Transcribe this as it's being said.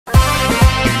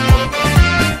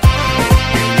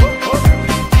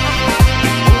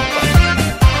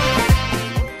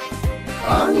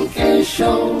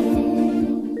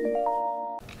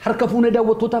Harka fuune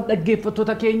daawwattootaaf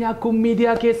dhaggeeffattoota keenya kun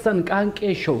miidiyaa keessan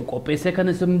qaanqee show qopheessee kan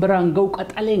isin biraan ga'u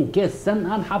qaxaleen keessan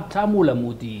aan Habtaamuu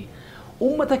Lamuuti.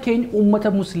 Uummata keenya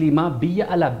uummata musliimaa biyya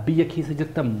alaa biyya keessa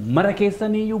jirtan mara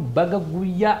keessaniyyuu baga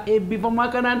guyyaa eebbifamaa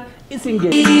kanaan isin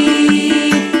geessu.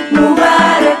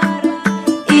 Mubaarak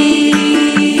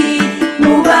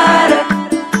Mubaarak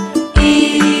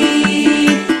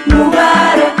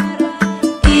Mubaarak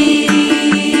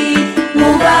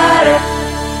Mubaarak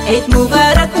Eid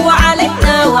Mubarak wa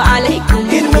alayna wa alaykum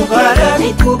Eid Mubarak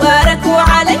Eid Mubarak wa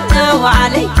alayna wa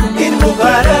alaykum Eid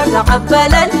Mubarak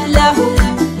taqabbalallahu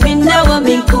minna wa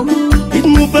minkum Eid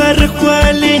Mubarak wa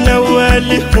alayna wa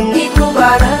alaykum Eid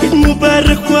Mubarak Eid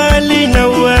Mubarak wa alayna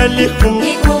wa alaykum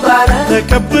Eid Mubarak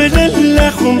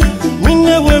taqabbalallahu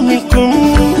minna wa minkum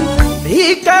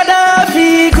Bikada fi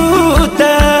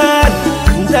kutaa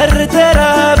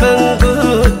 13ffaa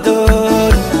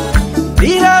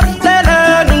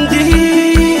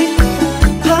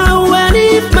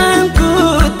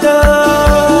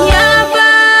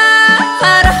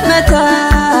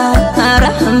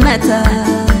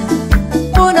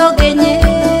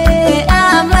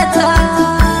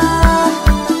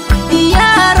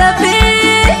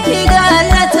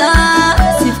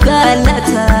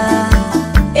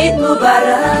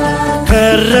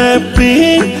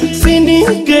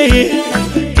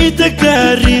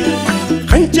Itakari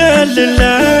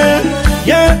Anjalillah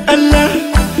Ya Allah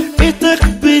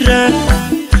Itakbiran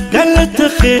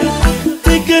Galatakhe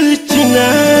Tigalchina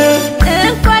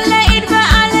Enkwala idba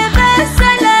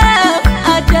al-basalam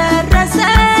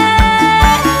Adarasa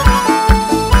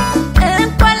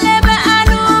Enkwala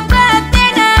ba'alu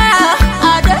batina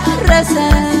Adarasa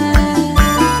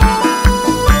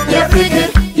Ya fikir,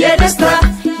 ya dasta,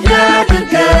 ya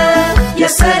dirga Ya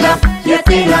salam, ya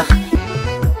tina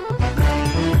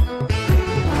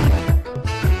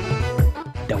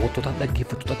daawwattootaaf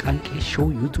dhaggeeffattoota qaanqee show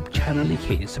YouTube channel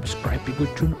keenya subscribe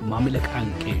gochuun maamila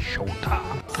qaanqee show ta'a.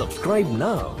 Subscribe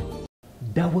now.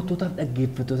 Daawwattootaaf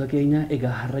dhaggeeffattoota keenya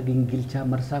egaa har'a gingilchaa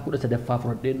marsaa 13ffaa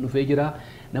fudhadheen dhufee jira.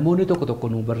 Namoonni tokko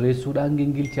nu barreessuudhaan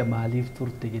gingilcha maaliif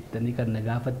turte jettanii kan na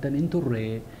gaafattan hin turre.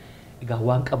 Egaa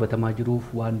waan qabatamaa jiruuf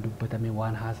waan dubbatame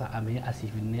waan haasa'ame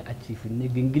asiifinne achiifinne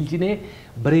gingilchine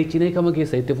bareechinee kama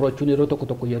keessa itti fudhachuun yeroo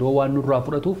tokko yeroo waan nurraa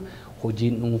fudhatuuf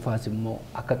hojiin dhuunfaas immoo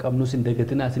akka qabnus hin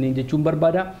dagatinaa isiniin jechuun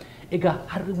barbaada. Egaa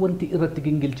har'i wanti irratti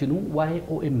gingilchinu waa'ee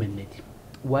OMN'ti.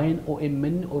 Waa'een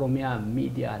OMN Oromiyaa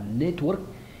Media Network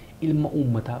ilma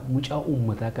uummataa mucaa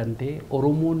uummataa kan ta'e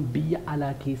Oromoon biyya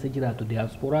alaa keessa jiraatu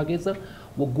diaasporaa keessa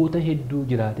waggoota hedduu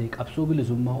jiraate qabsoo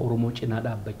bilisummaa Oromoo cinaa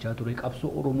dhaabbachaa ture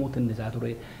qabsoo Oromoo tinnisaa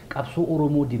ture qabsoo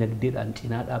Oromoo dinagdeedhaan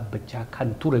cinaa dhaabbachaa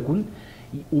kan ture kun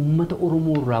uummata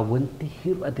Oromoo irraa wanti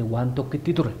hir'ate waan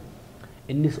tokkitti ture.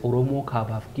 Innis Oromoo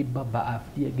kaabaaf kibba ba'aaf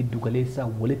dhiya giddu galeessaa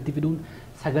walitti fiduun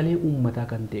sagalee uummataa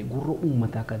kan ta'e gurra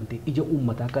uummataa kan ta'e ija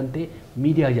uummataa kan ta'e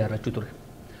miidiyaa ijaarrachuu ture.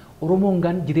 Oromoon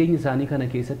gaan jireenya isaanii kana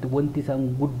keessatti wanti isaan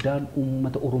guddaan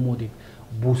uummata Oromootiif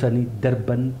buusanii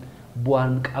darban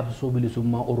bu'aan qabsoo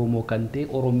bilisummaa Oromoo kan ta'e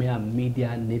Oromiyaa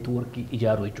Media Network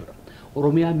ijaaru jechuudha.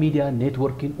 Oromiyaa Media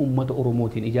Network uummata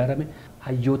Oromootiin ijaarame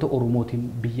hayyoota Oromootiin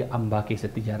biyya ambaa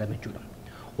keessatti ijaarame jechuudha.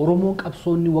 Oromoon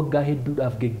qabsoonni waggaa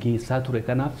hedduudhaaf geggeessaa ture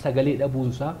kanaaf sagalee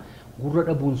dhabuunsaa gurra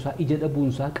dhabuunsaa ija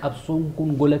dhabuunsaa qabsoon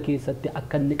kun gola keessatti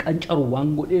akka inni qancaru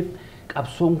waan godheef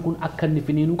qabsoon kun akka inni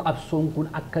finiinu qabsoon kun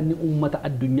akka inni uummata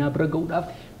addunyaa bira ga'uudhaaf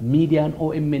miidiyaan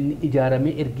OMN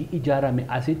ijaarame ergi ijaarame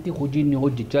asitti hojiin ni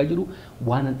hojjechaa jiru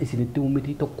waan isinitti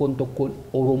uumiti tokkoon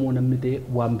Oromoo namni ta'e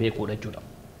waan beekuudha jechuudha.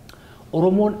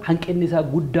 Oromoon hanqinni isaa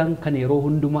guddaan kan yeroo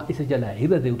hundumaa isa jalaa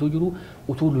hir'ate utuu jiru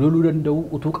utuu loluu danda'u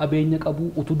utuu qabeenya qabu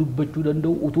utuu dubbachuu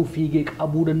danda'u utuu fiigee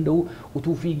qabuu danda'u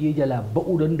utuu fiigee jalaa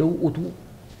ba'uu danda'u utuu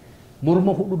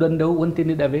morma hudhuu danda'u wanti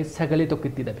inni dhabe sagalee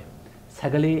tokkitti dhabe.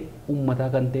 Sagalee uummataa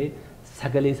kan ta'e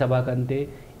sagalee sabaa kan ta'e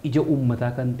ija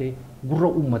uummataa kan ta'e gurra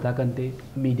uummataa kan ta'e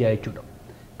miidiyaa jechuudha.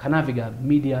 Kanaaf egaa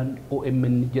miidiyaan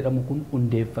OMN jedhamu kun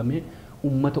hundeeffame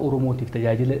uummata Oromootiif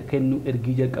tajaajila kennu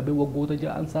ergii jalqabee waggoota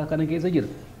ja'ansaa kana keessa jira.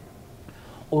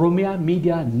 Oromiyaa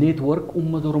Media Network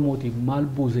uummata Oromootiif maal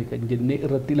buuse kan jennee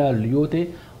irratti ilaallu yoo ta'e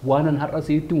waan har'a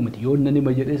sitti uumiti yoo nan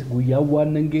hima jedhes guyyaan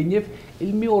waan nan geenyeef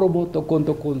ilmi Oromoo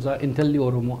tokkoonsaa intalli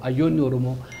Oromoo hayyoonni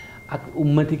Oromoo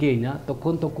ummati keenya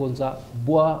tokkoonsaa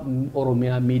bu'aa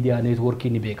Oromiyaa Media Network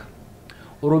ni beeka.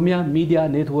 Oromiyaa Media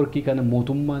Network kana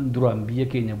mootummaan duraan biyya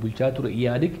keenya bulchaa ture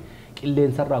Iyaadig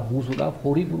qilleensarraa buusuudhaaf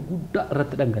horii gurguddaa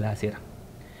irratti dhangalaaseera.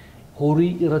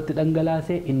 Horii irratti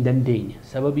dhangalaasee hin dandeenye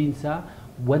sababiin isaa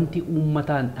wanti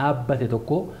uummataan dhaabbate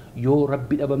tokko yoo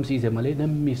Rabbi dhabamsiise malee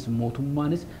namnis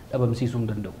mootummaanis dhabamsiisuu hin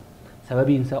danda'u.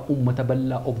 Sababiin isaa uummata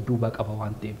bal'aa of duubaa qaba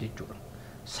waan ta'eef jechuudha.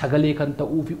 sagalee kan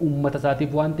ta'uu fi uummata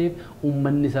isaatiif waan ta'eef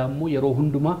uummanni isaa immoo yeroo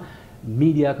hundumaa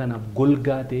miidiyaa kanaaf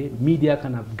golgaa ta'e miidiyaa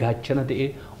kanaaf gaachana ta'e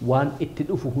waan itti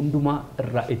dhufu hundumaa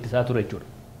irraa ittisaa ture jechuudha.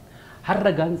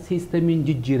 Har'a gaan siistamiin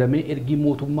jijjiiramee ergi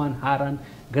mootummaan haaraan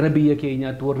gara biyya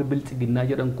keenyaatti warri biltsiginnaa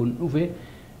jedhan kun dhufe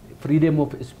freedom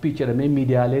of speech jedhamee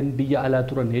miidiyaaleen biyya alaa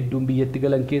turan hedduun biyyatti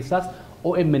galan keessaas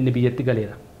OMN biyyatti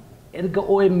galeera. Erga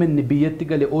OMN biyyatti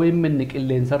gale OMN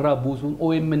qilleensarraa buusuun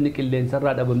OMN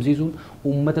qilleensarraa dhabamsiisuun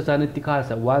uummata isaanitti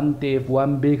kaasa waan ta'eef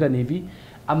waan beekanii fi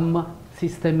amma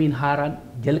siistamiin haaraan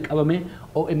jalqabame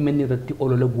OMN irratti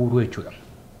olola guuruu jechuudha.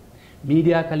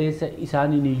 Miidiyaa kaleessa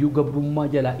isaaniin iyyuu gabrummaa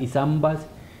jalaa isaan baase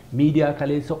miidiyaa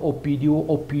kaleessa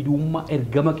oppiidummaa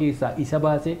ergama keessaa isa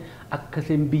baase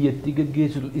akkasiin biyyatti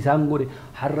gaggeessitu isaan godhe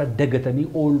har'a dagatanii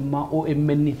oolmaa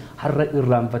OMN har'a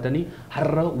irraanfatanii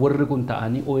har'a warri kun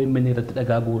ta'anii OMN irratti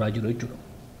dhagaa guuraa jiru jechuudha.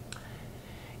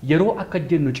 Yeroo akka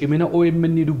jennu cimina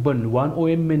OMN dubbannu waan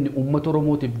OMN uummata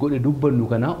Oromootiif godhe dubbannu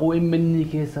kana OMN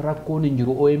keessa rakkoon hin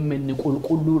jiru OMN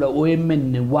qulqulluudha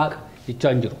OMN waaqa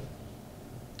jechaa hin jiru.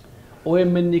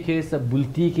 OMN keessa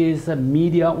bultii keessa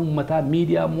miidiyaa uummataa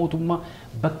miidiyaa mootummaa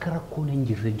bakka rakkoon hin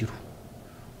jirre jiru.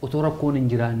 Otoo rakkoon hin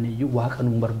jiraanne iyyuu waaqa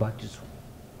nu barbaachisu.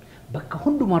 Bakka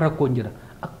hundumaa rakkoon jira.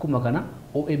 Akkuma kana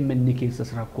OMN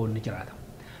keessas rakkoon ni jiraata.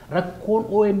 Rakkoon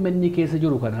OMN keessa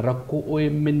jiru kana rakkoo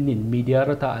OMN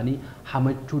miidiyaarra ta'anii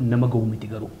hamachuun nama ga'u miti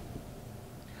garuu.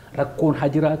 Rakkoon haa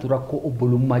jiraatu rakkoo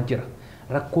obbolummaa jira.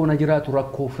 Rakkoon haa jiraatu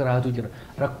rakkoo firaatu jira.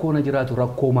 Rakkoon haa jiraatu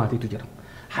rakkoo maatiitu jira.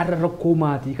 Har'a rakkoo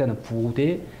maatii kana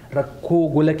fuutee rakkoo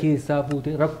gola keessaa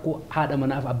fuutee rakkoo haadha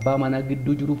manaaf abbaa manaa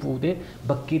gidduu jiru fuutee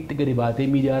bakkeetti gadi baatee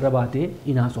miidiyaarra baatee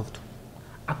inaasoftu.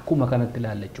 Akkuma kanatti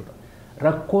ilaalla jechuudha.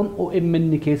 Rakkoon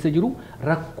OMN keessa jiru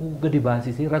rakkoo gadi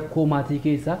baasisee rakkoo maatii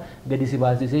keessaa gadi si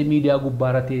baasisee miidiyaa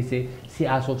gubbaarra teessee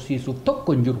siyaasofsiisuuf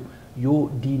tokko hin jiru yoo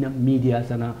diina miidiyaa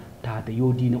sana taate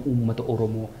yoo diina uummata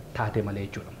Oromoo taate malee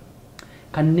jechuudha.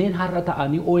 Kanneen har'a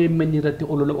ta'anii OMN irratti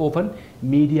olola oofan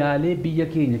miidiyaalee biyya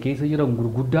keenya keessa jiran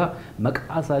gurguddaa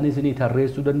maqaa isaanii isinii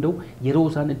tarreessuu danda'u yeroo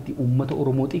isaan itti uummata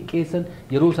Oromoo xiqqeessan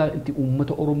yeroo isaan itti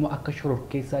uummata Oromoo akka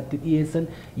shororkeessaatti dhiyeessan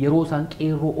yeroo isaan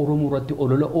qeerroo Oromoo irratti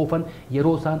olola oofan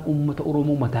yeroo isaan uummata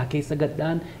Oromoo mataa keessa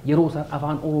gadhaan yeroo isaan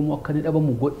afaan Oromoo akka inni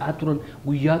dhabamu godhaa turan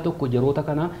guyyaa tokko yeroota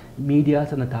kana miidiyaa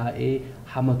sana taa'ee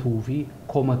hamatuu fi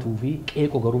komatuu fi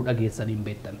qeeqo garuu dhageessanii hin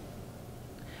beektan.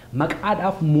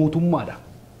 Maqaadhaaf mootummaadha.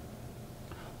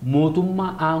 Mootummaa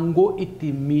aangoo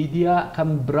itti miidiyaa kan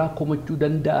biraa komachuu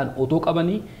danda'an otoo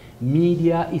qabanii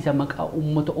miidiyaa isa maqaa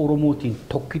uummata Oromootiin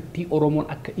tokkittii Oromoon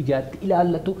akka ijaatti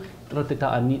ilaallatu irratti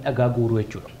ta'anii dhagaa guuruu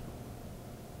jechuudha.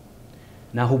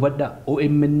 Naa hubadhaa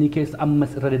OMN keessa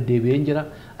ammas irra deddeebi'een jira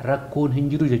rakkoon hin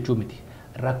jiru jechuu miti.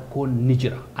 Rakkoon ni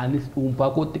jira. Anis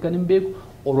dhuunfaa kootti kan hin beeku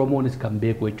Oromoonis kan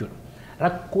beeku jechuudha.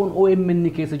 Rakkoon OMN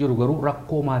keessa jiru garuu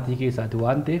rakkoo maatii keessaati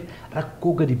waan ta'eef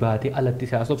rakkoo gadi baatee alatti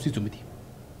siyaasofsiisu miti.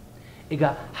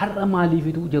 Egaa har'a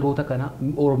maaliifitu yeroota kana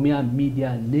Oromiyaa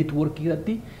miidiyaa neetworkii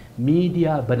irratti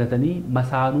miidiyaa banatanii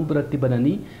masaanuu biratti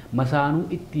bananii masaanuu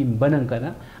ittiin banan kana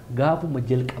gaafuma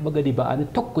jalqaba gadi ba'anii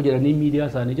tokko jedhanii miidiyaa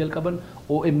isaanii jalqaban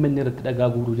OMN irratti dhagaa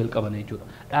guuruu jalqaban jechuudha.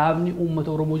 Dhaabni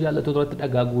uummata Oromoo jaallatu irratti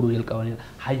dhagaa guuruu jalqaban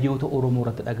hayyoota Oromoo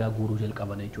irratti dhagaa guuruu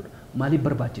jalqaban jechuudha. Maaliif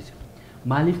barbaachise?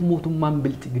 Maaliif mootummaan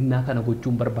biltsiginnaa kana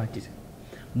gochuun barbaachise?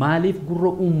 Maaliif gurra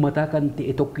uummataa kan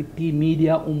ta'e tokkittii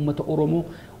miidiyaa uummata Oromoo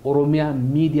Oromiyaa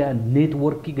miidiyaa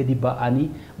neetworkii gadi ba'anii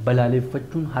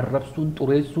balaaleffachuun harrabsuun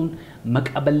xureessuun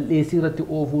maqaa balleessii irratti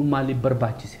oofuun maaliif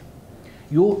barbaachise?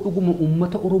 Yoo dhuguma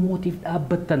uummata Oromootiif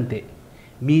dhaabbattan ta'e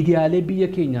miidiyaalee biyya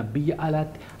keenya biyya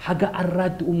alaatti haga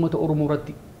har'aatti uummata Oromoo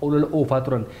irratti olola oofaa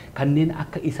turan kanneen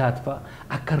akka Isaat fa'aa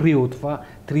akka Riyoot fa'aa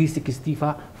 360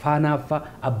 fa'aa Faanaaf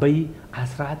fa'aa Abbayii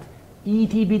Asraat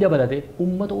ETV dabalate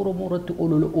uummata Oromoo irratti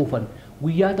olola oofan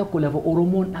guyyaa tokko lafa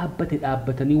Oromoon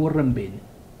dhaabbatanii warra hin beekne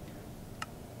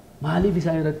maaliif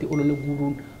isaan irratti olola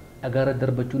guuruun dhagaara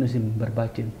darbachuun isin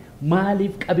barbaachise?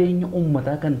 Maaliif qabeenya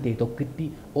uummataa kan ta'e tokkitti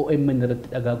OMN irratti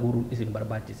dhagaa guuruun isin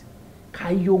barbaachise?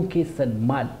 Kaayyoon keessan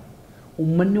maal?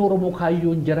 Uummanni Oromoo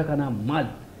kaayyoon jara kanaa maal?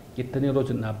 Jettanii yeroo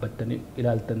isin dhaabbattanii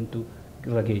ilaaltantu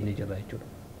irra geenye jirra jechuudha.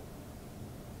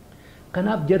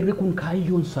 Kanaaf jarri kun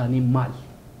kaayyoon isaanii maal?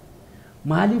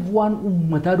 Maaliif waan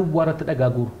uummataa duwwaa irratti dhagaa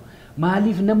guuru?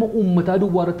 Maaliif nama uummataa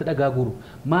duwwaa irratti dhagaa guuru?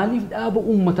 Maaliif dhaaba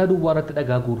uummataa duwwaa irratti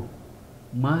dhagaa guuru?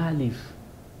 Maaliif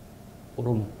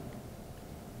Oromoo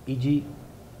iji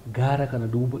gaara kana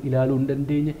duuba ilaaluu hin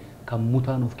dandeenye kan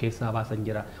mutaan of keessaa baasan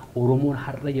jira. Oromoon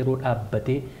har'a yeroo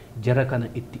dhaabbatee jara kana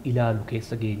itti ilaalu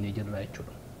keessa geenye jirra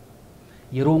jechuudha.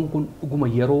 Yeroon kun dhuguma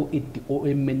yeroo itti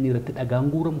OMN irratti dhagaan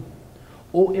guuramu.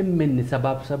 OMN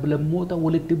sabaaf sablammoota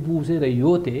walitti buuseera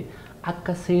yoo ta'e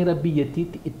akka seera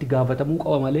biyyattiitti itti gaafatamuu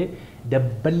qaba malee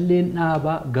dabballeen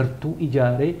dhaabaa gartuu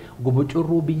ijaaree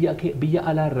gobocorroo biyya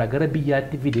alaarraa gara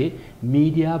biyyaatti fidee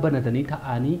miidiyaa banatanii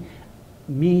ta'anii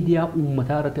miidiyaa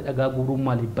uummataa irratti dhagaa guuruun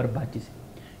maaliif barbaachise?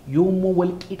 Yoommoo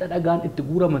walqixa dhagaan itti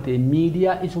guuramate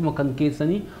miidiyaa isuma kan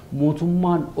keessanii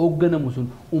mootummaan hoogganamu sun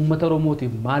uummata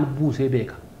Oromootiif maal buusee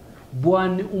beeka?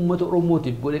 Bu'aanni uummata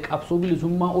Oromootiif godhe qabsoo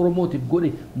bilisummaa Oromootiif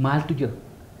godhe maaltu jira?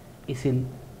 Isin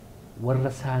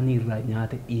warra saanii irraa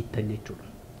nyaata dhiittan jechuudha.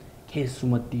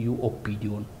 Keessumatti iyyuu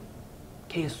oppiidiyoon,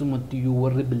 keessumatti iyyuu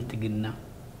warri bilxiginnaa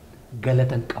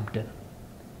galatan qabdan.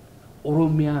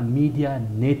 Oromiyaa miidiyaa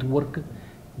neetwork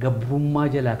gabrummaa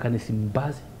jalaa kan isin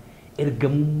baase,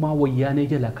 ergamummaa wayyaanee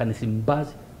jalaa kan isin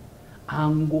baase,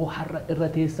 aangoo har'a irra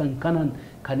teessan kanaan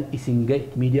kan isin ga'e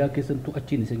miidiyaa keessattuu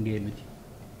achiin isin ga'e miti.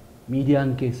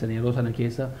 Miidiyaan keessan yeroo sana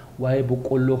keessa waa'ee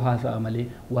boqqolloo haasa'a malee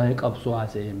waa'ee qabsoo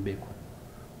haasa'ee hin beeku.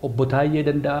 Obbo Taayee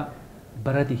Danda'aa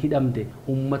barati hidhamte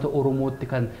uummata Oromootti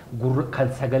kan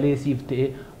sagalee siif ta'e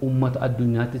uummata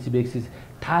addunyaatti si beeksise.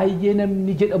 Taayee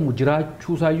namni jedhamu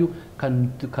jiraachuusaayyuu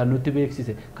kan nutti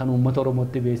beeksise kan uummata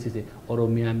Oromootti beeksise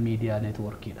Oromiyaan miidiyaa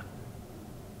neetworkiidha.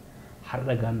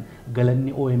 Har'agaan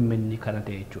galanni OMN kana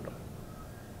ta'e jechuudha.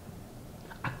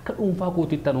 Akka dhuunfaa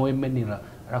kootittan OMN irraa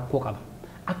rakkoo qaba.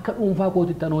 Akka dhuunfaa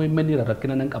kootittan OMN irraa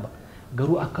rakkina nan qaba.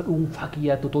 Garuu akka dhuunfaa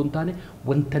kiyyaatti otoo hin taane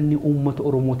wantanni uummata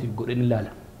Oromootiif godhe ni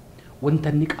ilaala.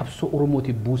 Wantanni qabsoo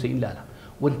Oromootiif buuse ni ilaala.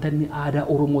 Wantanni aadaa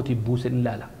Oromootiif buuse ni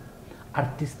ilaala.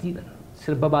 Artistiidhaan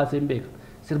sirba baasee hin beeka.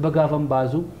 Sirba gaafan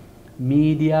baasu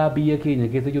miidiyaa biyya keenya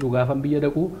keessa jiru gaafan biyya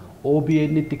dhaqu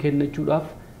OBN itti kennachuudhaaf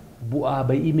bu'aa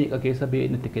ba'ii meeqa keessa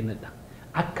BN itti kennadha.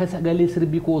 Akka sagalee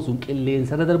sirbi koosuun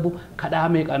qilleensarra darbu kadhaa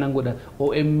meeqaanan godha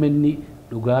OMN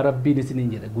dhugaa rabbiin isiniin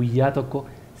jedha guyyaa tokko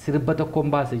sirba tokkoon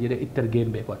baase jedhe itti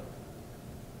ergeen beekan.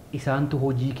 Isaantu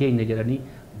hojii keenya jedhanii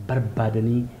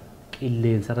barbaadanii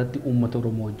qilleensarratti uummata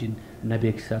Oromoo wajjin na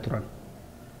beeksisaa turan.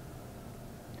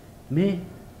 Mee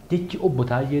jechi obbo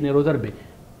Taayeen yeroo darbe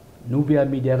Nuubiyaa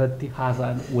miidiyaa irratti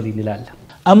haasa'an waliin ilaalla.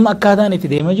 Amma akkaataan itti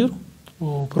deemaa jiru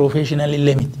professional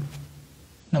illee miti.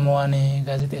 Nama waan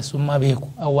gaazexeessummaa beeku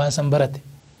hawaasan barate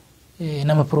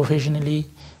nama professionally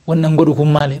wannan godhu kun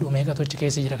maali dhume ka tochi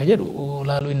keessa jira ka jedhu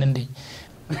laaluu hin dandeenye.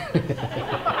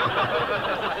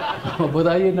 Obbo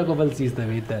Taayeen na kofalsiista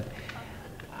beektaan.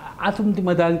 Asumti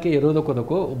mataan kee yeroo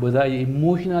tokko obbo Taayee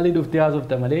emotionally dhuftee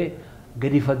haasofta malee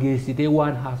gadi fageessitee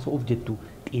waan haasa'uuf jettu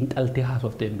xiinxaltee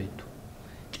haasoftee hin beektu.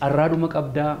 Carraadhuma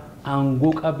qabdaa,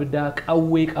 aangoo qabdaa,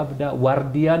 qawwee qabdaa,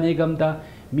 waardiyaan eegamtaa,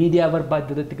 miidiyaa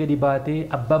barbaadde irratti gadi baatee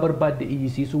abbaa barbaadde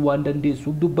iyyisiisuu waan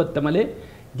dandeessuuf dubbatta malee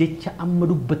jecha amma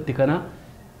dubbatte kana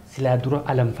silaa dura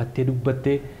alanfattee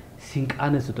dubbattee sin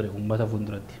qaanessu ture uummata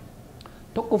fuulduratti.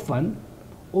 Tokkoffaan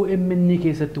OMN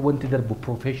keessatti wanti darbu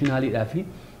professionaaliidhaa fi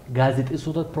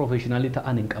gaazexeessota professionaalii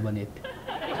ta'an hin qabaneetti.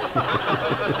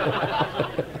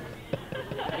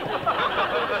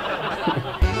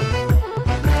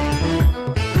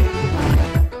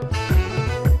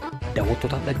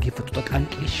 Daawwattoota dhaggeeffattoota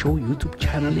Qaanqee Show YouTube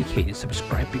channel keenya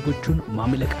subscribe gochuun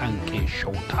maamila Qaanqee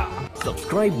Show ta'a.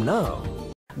 Subscribe now.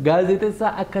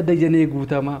 Gaazexeessaa akka Dajanee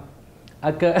Guutamaa,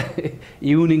 akka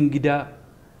Iyuun Ingidaa,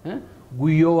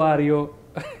 Guyyoo Waariyoo,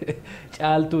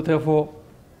 Caaltuu Tafoo,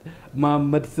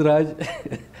 Mahammad Siraaj,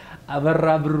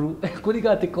 Abarraa Birruu kuni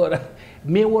kaa xiqqoodha.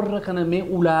 Mee warra kana mee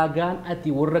ulaagaan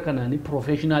ati warra kanaanii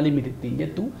professionaalii miti ittiin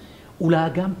jettu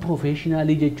ulaagaan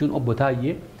professionaalii jechuun obbo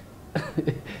Taayee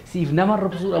siif nama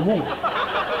rabsuudha moo?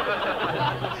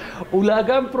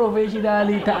 Ulaagaan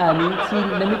professionaalii ta'anii siin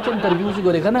namicha interview si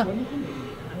godhe kana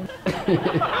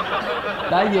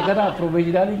Taayee kana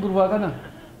professionaaliin gurbaa kana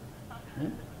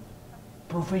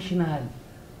professional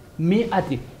mee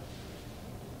ati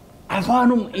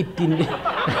afaanum ittiin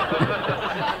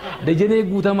Dajanee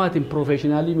Guutamaatiin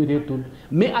professionaalii miti jettuun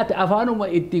mee ati afaanuma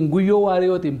ittiin Guyyoo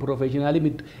Waariyootiin professionaalii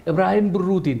miti Ibraahim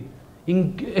Birruutiin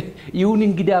Iyuun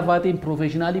Ingidaa faatiin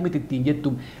professionaalii miti ittiin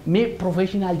jettuun mee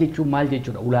professional jechuun maal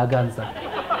jechuudha ulaagaansa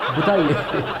Taayee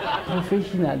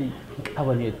professionaalii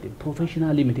qaban jette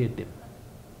professionaalii miti jette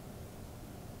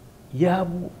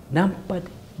yaabu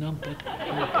nampate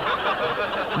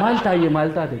maal Taayee maal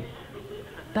taate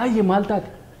Taayee maal taate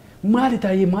maali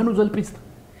Taayee maanu salphista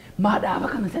maa dhaaba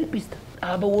kana salphista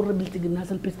dhaaba warra bilxiginnaa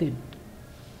salphisteen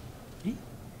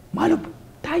maal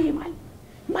Taayee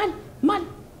maal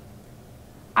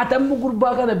atammu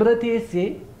gurbaa kana bira teessee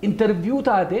interview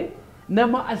taate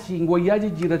nama asiin wayyaa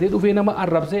jijjiiratee dhufee nama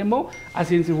arrabsee immoo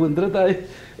asiin si fuuldura taa'ee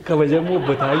kabajamoo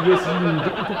obbo Taayee siin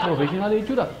jedhutu professional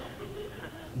jechuudha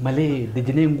malee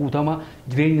Dajaneen Guutamaa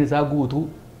jireenya isaa guutuu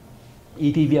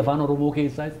ETV afaan Oromoo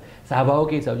keessaa Saabaawoo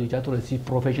keessaa hojjechaa ture si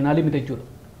professionaalii miti jechuudha.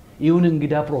 Iyun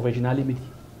ingida professionally miti.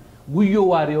 Guyyo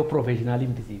waariyo professionally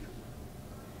miti siif.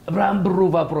 Ibrahim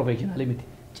Birruufa professionally miti.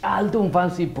 Caaltuun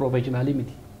fancy professionally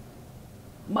miti.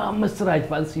 Muhammad Siraaj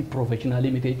fancy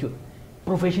professionally miti jechuudha.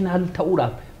 Professional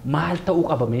ta'uudhaaf maal ta'uu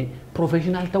qabame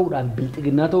professional ta'uudhaaf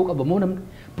bilxiginnaa ta'uu qabamoo namni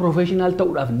professional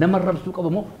ta'uudhaaf nama rabsuu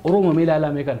qabamoo Oromoo mee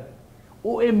ilaalame kan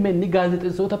OMN ni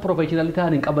gaazexeessota professional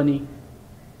ta'an hin qabanii.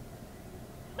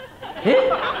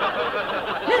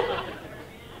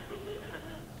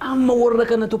 Amma warra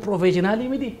kanatu professionally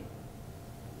miti.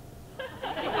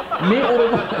 Mee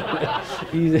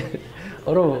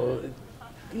Oromoo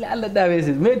ilaalla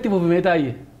dhaabeessis mee itti fufi mee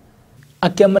taa'ee.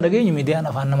 Akki amma dhageenyu miidiyaan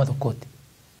afaan nama tokkooti.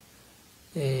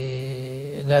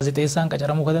 Gaazexeessaan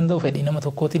qacaramuu kan danda'u fedhii nama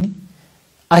tokkootiin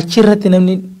achirratti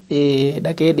namni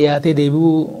dhaqee dhiyaatee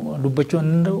deebi'uu dubbachuu kan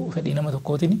danda'u fedhii nama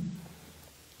tokkootiin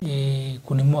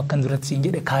kun immoo akkan duratti siin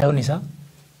jedhe kaayoon isaa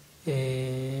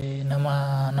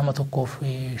nama tokkoof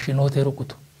shinootee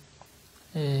rukutu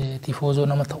tifoozoo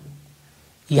nama ta'u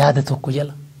yaada tokko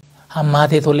jala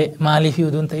hammaatee tolee maaliif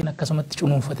yoo doon ta'in akkasumatti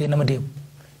cunuunfatee nama deemu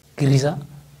girisaa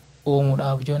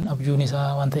oomuudhaaf abjuun isaa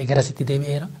waan ta'e garasitti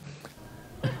deebi'eera.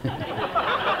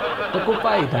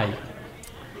 Qophii Qaanqee.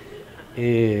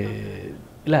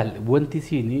 Ilaal wanti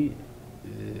siini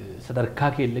sadarkaa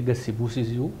keelle gassi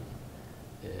buusisu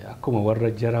akkuma warra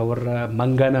jara warra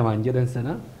mangaa namaan jedhan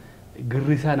sana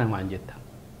girrisaa namaan jetta.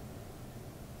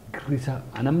 Girrisaa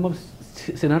anamma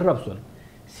sinarrabsu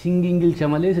Gingilchaa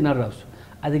malee sinarrabsu.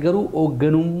 Ati garuu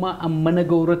hoogganummaa ammana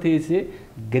gawra teessee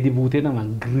gadi buutee namaan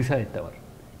girrisaa jetta warra.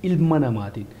 Ilma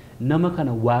namaatiin nama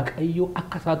kana waaqayyo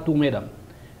akka isaatti uumeedha.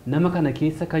 Nama kana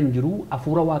keessa kan jiru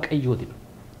hafuura waaqayyooti.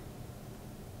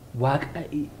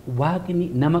 Waaqni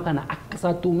nama kana akka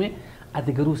isaatti uume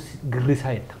ati garuu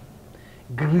girrisaa jetta.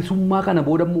 Girrisummaa kana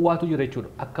boodammoo waatu jira jechuudha.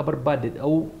 Akka barbaadde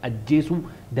dha'uu ajjeesuu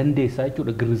dandeessaa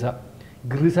jechuudha girrisaa.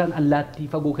 Girrisaan allaattii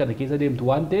fagoo kana keessa deemtu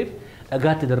waan ta'eef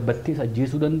dhagaatti darbattees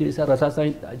ajjeesuu dandeessa, rasaasaa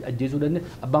ajjeesuu dandeessa.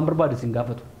 Abbaan barbaade sin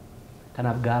gaafatu.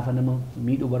 Kanaaf gaafa nama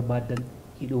miidhuu barbaadan,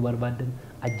 hidhuu barbaadan,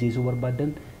 ajjeesuu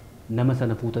barbaadan nama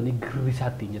sana fuutanii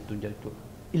girrisaattiin jettu jechuudha.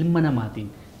 Ilma namaatiin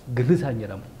girrisaan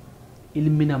jedhamu.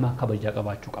 Ilmi namaa kabajaa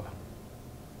qabaachuu qaba.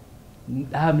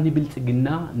 Dhaabni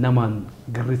biltsiginnaa namaan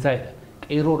girrisaa jedha.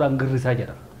 Qeeroodhaan girrisaa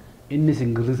jedha. Inni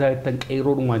sin girrisaa jettan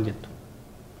qeeroodhumaan jettu.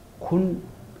 Kun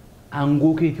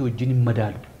aangoo keetii wajjin hin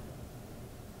madaalu.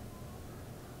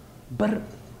 Bar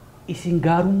isin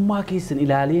gaarummaa keessan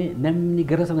ilaalee namni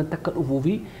gara sanatti akka dhufuu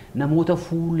fi namoota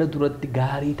fuula duratti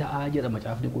gaarii ta'aa jedha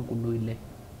macaafni qulqulluu illee.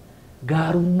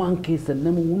 Gaarummaan keessan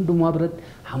nama hundumaa biratti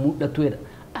haa mul'atu jedha.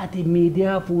 Ati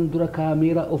miidiyaa fuuldura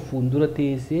kaameeraa of fuuldura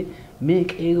teessee mee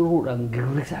qeeroodhaan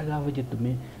girrisaa gaafa jettu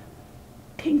mee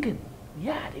tinkin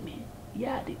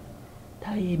yaadi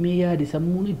taa'ee mee yaadi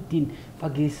sammuun ittiin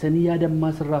fageessanii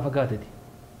yaadammaa sirraa fagaatati.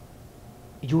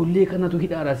 Ijoollee kanatu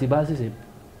hidhaadhaa si baasise.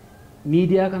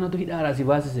 Miidiyaa kanatu hidhaadhaa si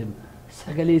baasise.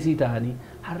 Sagalee sii ta'anii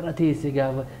har'a teessee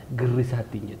gaafa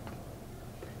girrisaattiin jettu.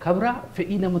 Kabraa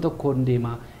fedhii nama tokkoon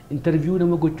deemaa. Interview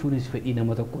nama gochuunis fedhii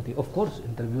nama tokkooti. Of course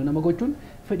interview nama gochuun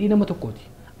fedhii nama tokkooti.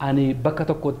 Ani bakka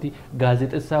tokkotti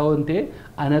gaazexessaa waan ta'e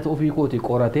anatu ofii kooti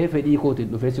qoratee fedhii kootiin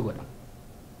dhufee si godha.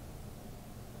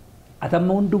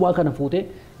 Atamma hundumaa kana fuutee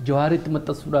Jawaaritti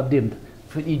maxxansuudhaaf deemta.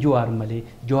 Fedhii Jawaar malee,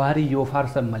 Jawaarii yoo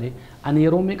faarsan malee ani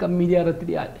yeroo meeqan miidiyaa irratti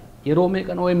dhiyaadhe, yeroo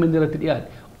meeqan OMN irratti dhiyaadhe,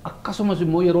 akkasumas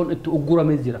immoo yeroon itti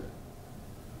uggurames jira.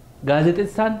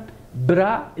 Gaazexessaan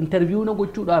biraa interview na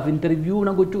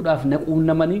gochuudhaaf na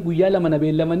quunnamanii guyyaa lama na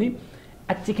beellamanii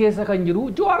achi keessa kan jiru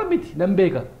Jawaar miti nan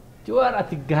beeka. Jawaar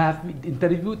ati gaaffii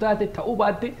interview taate ta'uu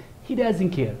baatte he doesn't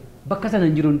care. Bakka sana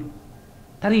hin jiruun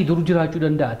tarii dur jiraachuu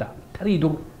danda'a ta'a. Tarii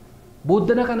dur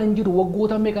booddana kana hin jiru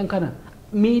waggoota meeqan kana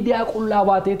miidiyaa qullaa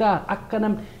baatee ta'a akka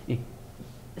namni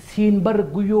siin bar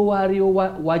guyyoo waariyoo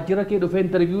waajjira kee dhufee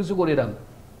interview si godheedhamu.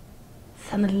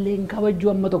 Sanallee hin kabajju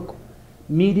amma tokko.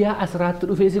 Miidiyaa asirratti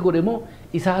dhufee si godhe moo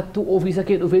isaattu ofiisa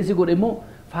kee dhufee si godhe moo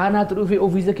faanaatti dhufee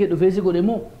ofiisa kee dhufee si godhe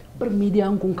moo bar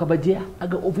miidiyaan kun kabajee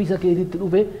aga ofiisa keetitti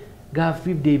dhufee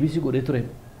gaaffiif deebii si godhe ture.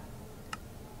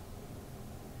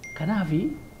 Kanaafi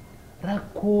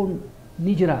rakkoon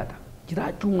ni jiraata.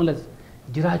 Jiraachuu malas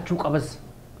jiraachuu qabas.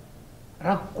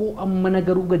 Rakkoo ammana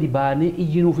garuu gadi baanee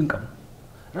iyyinuuf hin qabnu.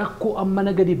 Rakkoo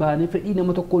ammana gadi baanee fedhii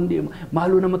nama tokkoon deema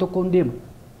maaloo nama tokkoon deema.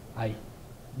 Ayi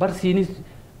barsiinis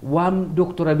waan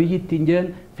Dr. Abiyyi ittiin jedhan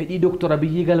fedhii Dr.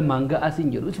 Abiyyi galmaan ga'as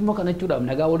hin jedhu. Isuma kana jechuudhaaf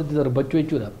nagaa walitti darbachuu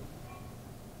jechuudhaaf.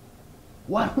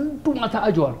 Waan hundumaa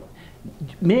ta'a Jawaar.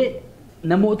 Mee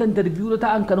namoota interview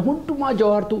ta'an kana hundumaa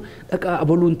Jawaartu dhaqaa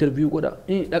abaluu interview godha.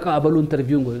 Dhaqaa abaluu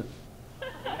interview godha.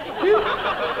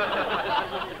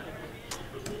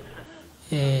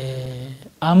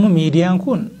 Amma miidiyaan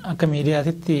kun akka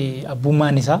miidiyaatitti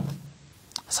abbummaan isaa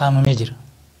saamamee jira.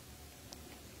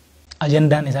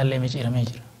 Ajandaan isaallee micciiramee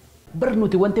jira.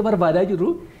 Barnuti wanti barbaadaa jirru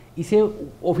isee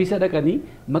ofiisa dhaqanii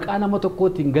maqaa nama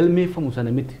tokkootiin galmeeffamu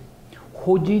sana miti.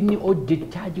 Hojiin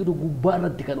hojjechaa jiru gubbaa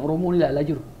irratti kan Oromoon ilaalaa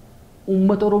jiru.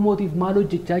 Uummata Oromootiif maal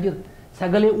hojjechaa jira?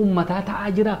 Sagalee uummataa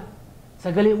ta'aa jira.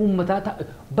 Sagalee uummataa ta'a.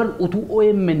 Bar utuu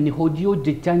OMN hojii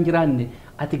hojjechaa hin jiraanne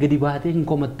ati gadi baatee hin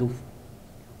komattuuf.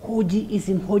 Hojii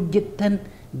isin hojjettan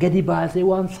gadi baasee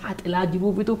waan saaxilaa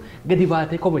jiruufitu gadi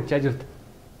baatee komachaa jirta.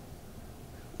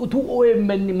 Utuu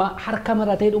OMN harka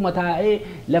maratee dhuma taa'ee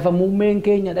lafa muummeen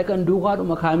keenya dhaqan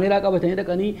duukaadhuma kaameeraa qabatanii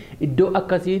dhaqanii iddoo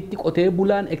akkasiitti qotee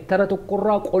bulaan hektara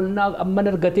tokkorraa qonnaa amman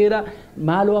argateera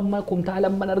maaloo amma kumtaala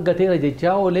amman argateera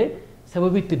jechaa oolee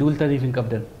sababitti duultaniif hin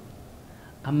qabdan.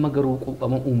 Amma garuu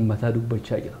quuqama uummataa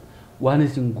dubbachaa jira. Waan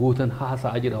isin gootan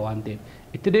haasa'aa jira waan ta'eef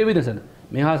itti deebina sana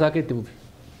mee haasaa keetti buufi.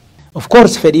 Of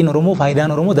course fedhiin Oromoo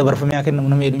faayidaan Oromoo dabarfamee akka kennamu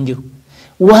nama hedduun jiru.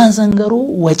 Waan san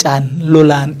garuu wacaan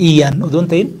lolaan iyyaan odoon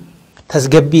ta'in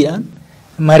tasgabbiidhaan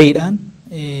mariidhaan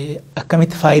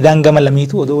akkamitti faayidaan gama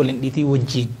lamiitu odoo waliin dhiitii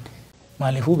wajjiin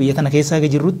maaliifuu biyya tana keessaa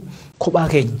jirrutti kophaa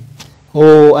keenya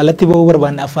oo alatti bahuu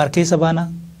barbaanne Affaar keessa baana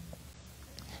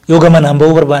yoo gamanaan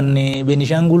bahuu barbaanne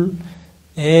Beenishaangul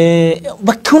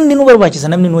bakki hundi nu barbaachisa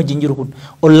namni nu wajjin jiru kun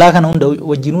ollaa kana hunda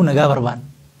wajjinuu nagaa barbaanna.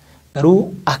 Garuu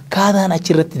akkaataan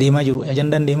achirratti deemaa jiru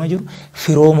ajandaan deemaa jiru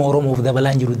firooma Oromoof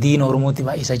dabalaan jiru diina Oromootti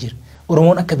baay'isaa jira.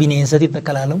 Oromoon akka bineensatitti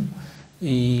akka ilaalamu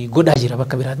godhaa jira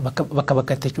bakka biraatti bakka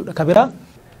bakkatti jechuudha. Ka biraa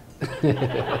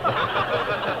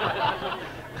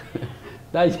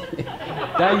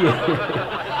Taye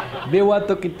bee waan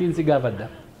tokko ittiin si gaafadha.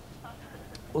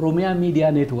 Oromiyaa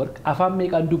Miidiyaa Neetwork afaan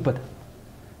meeqaan dubbata?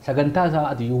 Sagantaa isaa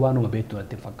atiyyuu waanuma beektu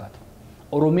natti hin fakkaatu.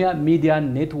 Oromiyaa Miidiyaa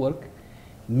Neetwork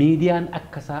miidiyaan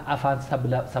akkasaa afaan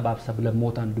sabaaf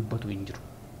sablammootaan dubbatu hin jiru.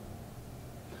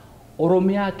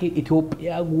 Oromiyaa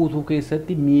Itoophiyaa guutuu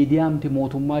keessatti miidiyaamti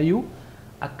mootummaayyuu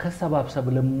akka sabaaf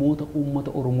sablammoota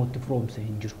uummata Oromootti firoomse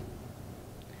hin jiru.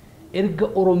 Erga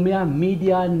Oromiyaa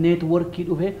Miidiyaa Neetworkii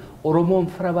dhufe Oromoon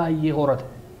fira baay'ee horata.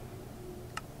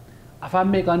 Afaan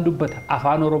meeqaan dubbata?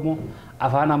 Afaan Oromoo,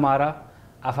 afaan Amaaraa,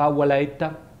 afaan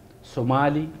Walaayitta,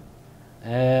 Somaalii,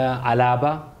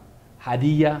 Alaabaa,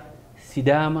 Hadiyyaa,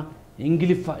 Sidaama,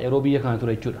 Ingiliffa yeroo biyya kana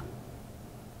ture jechuudha.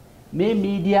 Mee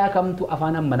miidiyaa kamtu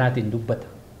afaan ammanaatiin dubbata?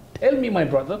 Tell me my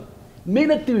brother. Mee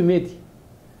natti himeeti.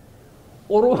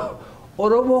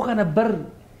 Oromoo kana bar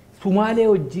Sumaalee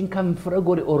wajjin kan fira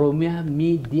godhe Oromiyaa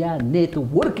Miidiyaa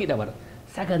Neetworkiidha bara.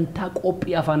 Sagantaa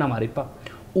qophii afaan Amaariffaa.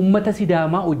 Uummata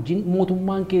Sidaamaa wajjin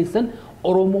mootummaan keessan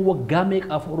Oromoo waggaa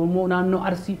meeqaaf Oromoo naannoo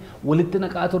Arsii walitti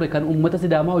naqaa ture kan uummata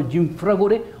Sidaamaa wajjin fira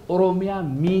godhe Oromiyaa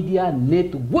Miidiyaa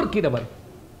Neetworkiidha bara.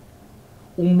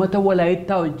 Uummata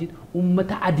Walaayittaa wajjin,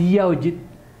 uummata Hadiyyaa wajjin,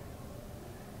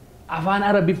 afaan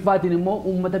Arabiffaatiin immoo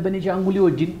uummata Benishaangulii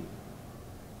wajjin.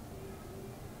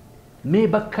 Mee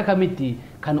bakka kamitti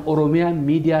kan Oromiyaa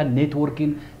Miidiyaa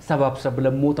Neetworkiin sabaaf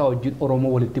sablammootaa wajjin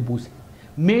Oromoo walitti buuse?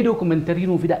 Mee dookumentarii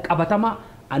nuu fida qabatamaa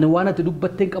ani waan ati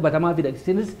dubbatteen qabatamaa fida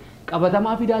isinis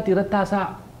qabatamaa fidaati irratti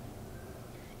haasaa.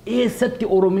 Eessatti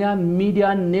Oromiyaa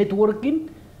Miidiyaa Neetworkiin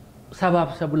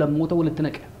sabaaf sablammoota walitti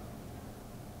naqe?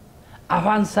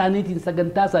 Afaan isaaniitiin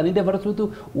sagantaa isaanii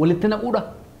dabarsuutu walitti naquudha.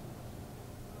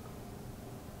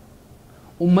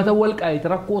 Uummata Walqaayit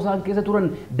rakkoo isaan keessa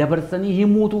turan dabarsanii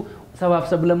himuutu sabaaf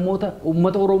sablammoota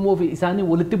uummata Oromoo fi isaanii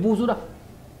walitti buusuudha.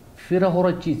 Fira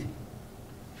horachiise.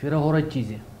 Fira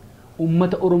horachiise.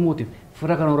 Uummata Oromootiif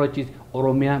fira kan horachiise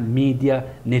Oromiyaa Miidiyaa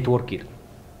Neetworkiidha.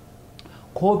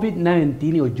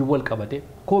 COVID-19 wajjin wal qabate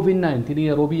COVID-19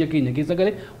 yeroo biyya keenya keessa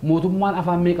gale mootummaan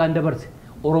afaan meeqaan dabarse?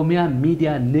 Oromiyaa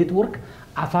Miidiyaa Neetwork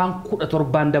afaan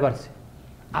 17 dabarse.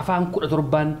 Afaan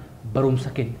 17 barumsa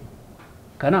kenne.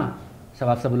 Kana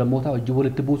sabaaf sablammootaa wajjin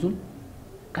walitti buusuun,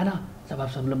 kana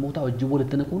sabaaf sablammootaa wajjin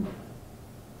walitti naquun.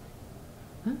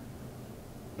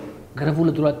 Gara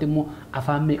fuula duraatti immoo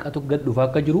afaan meeqatu gad dhufaa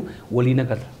akka jiru waliin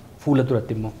agarra. Fuula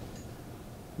duraatti immoo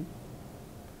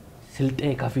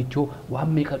Silxee Kafichoo waan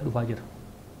meeqa dhufaa jira.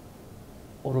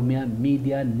 Oromiyaa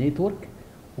Miidiyaa Neetwork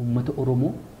uummata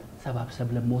Oromoo sabaaf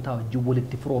sablammootaa wajjin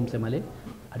walitti firoomse malee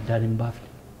addaan hin baafne.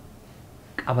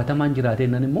 Qabatamaan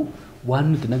jiraateen immoo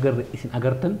waan nuti nagarre isin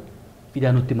agartan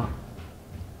fidaa nutti himaa.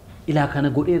 Ilaa kana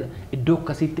godheera iddoo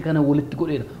akkasiitti kana walitti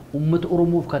godheera uummata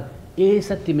Oromoof kan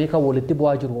eessatti meeqa walitti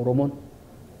bu'aa jiru Oromoon?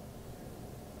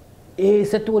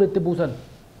 Eessatti walitti buusan?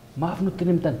 Maaf nutti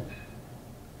himtan?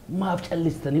 Maaf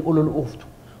callistanii olol ooftu?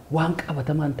 Waan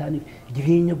qabatamaan ta'aniif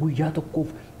jireenya guyyaa tokkoof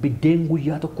biddeen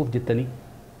guyyaa tokkoof jettanii.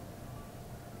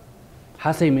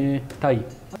 Haasa'ime Taye.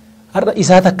 Har'a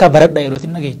isaa takka baradha yeroo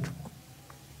isin dhageechu.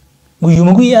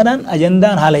 guyyuma guyyaadhaan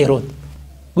ajandaan haala yerooti.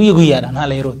 Guyya guyyaadhaan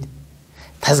haala yerooti.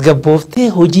 Tasgabbooftee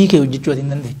hojii kee hojjechuu hin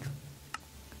dandeessu.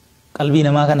 Qalbii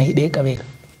namaa kana hidhee qabeera.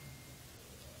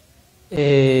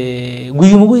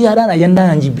 Guyyuma guyyaadhaan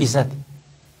ajandaan jibbisaati.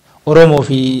 Oromoo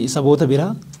fi saboota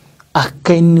biraa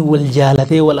akka inni wal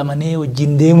jaalatee wal amanee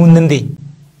wajjin deemuu hin dandeenye.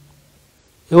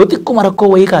 Yoo xiqquma rakkoo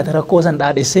wayii kaate rakkoo san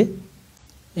dhaadhessee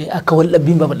akka wal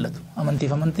dhabbiin babal'atu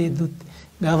amantiif amantii hedduutti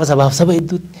gaafa sabaaf saba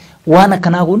hedduutti waan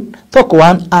akkanaa kun tokko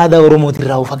waan aadaa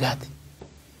Oromootirraa fagaate.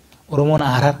 Oromoon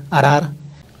araara.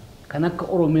 Kan akka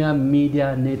Oromiyaa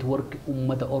miidiyaa neetwork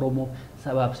uummata Oromoo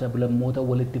sabaaf sablammoota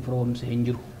walitti firoomse hin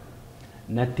jiru.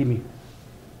 Natti mi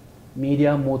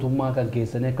miidiyaa mootummaa kan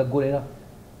keessan akka godheera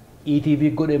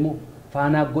ETV godhe moo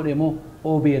Faanaa godhe moo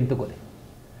OBN godhe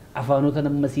afaanota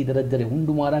nama sii darajjare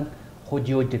hundumaadhaan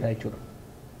hojii hojjetaa jechuudha.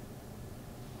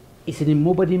 Isin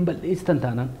immoo badiin bal'eessitan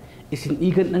taanaan isin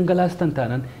dhiigan dhangalaastan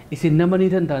taanaan isin nama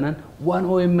niitan taanaan waan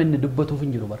OMN dubbatuuf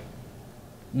hin jiru bara.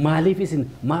 Maaliif isin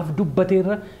maaf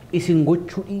dubbateerra isin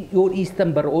gochuu yoo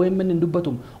dhiistan bara OMN hin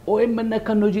dubbatum. OMN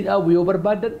akka hojii dhaabu yoo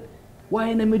barbaadan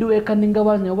waa'ee namni du'e akka hin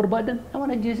gabaasne yoo barbaadan nama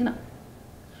ajjeesina.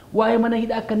 Waa'ee mana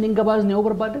hidhaa akka hin gabaasne yoo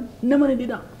barbaadan nama ni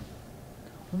hidha.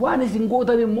 Waan isin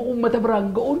gootan immoo uummata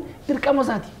biraan ga'uun dirqama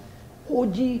isaati.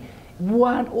 Hojii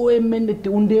waan OMN itti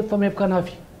hundeeffameef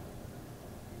kanaafi.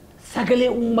 Sagalee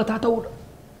uummataa ta'uudha.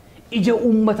 Ija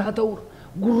uummataa ta'uudha.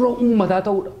 Gurra uummataa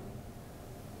ta'uudha.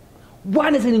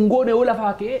 Waan isin hin goone yoo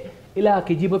lafaa ka'ee ilaa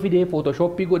kijiba fidee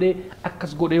Photoshooppii godhee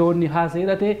akkas godhee yoonni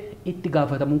haaseeratee itti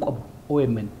gaafatamuu qabu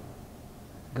OMN.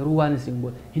 Garuu waan isin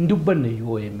goone hin dubbanne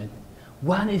iyyuu OMN.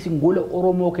 Waan isin gola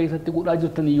Oromoo keessatti godhaa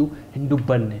jirtan iyyuu hin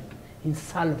dubbanne. Hin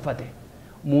salfate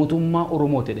mootummaa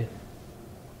Oromoo jedhe.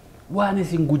 Waan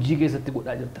isin Gujii keessatti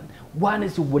godhaa jirtan. Waan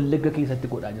isin Wallagga keessatti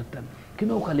godhaa jirtan.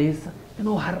 Kinoo kaleessa,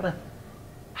 kinoo har'a.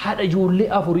 Haadha ijoollee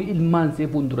afurii ilmaan see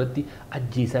fuulduratti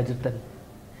ajjeesaa jirtan.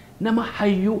 Nama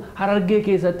hayyuu Harargee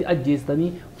keessatti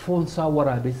ajjeestanii foonsaa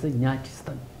waraabessa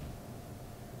nyaachistan.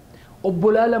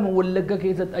 Obbolaa lama Wallagga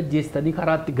keessatti ajjeestanii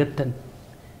karaatti gattan.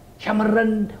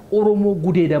 Shamarran Oromoo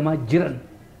gudeedamaa jiran.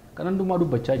 Kan hundumaa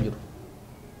dubbachaa jiru.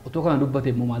 Otoo kana dubbate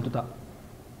immoo maaltu ta'a?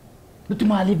 Nuti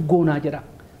maaliif goonaa jira?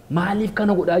 Maaliif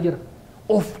kana godhaa jira?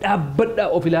 Of dhaabbadhaa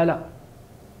of ilaalaa.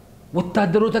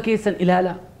 Wattaaddaroota keessan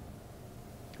ilaalaa.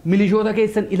 Milishoota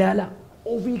keessan ilaalaa.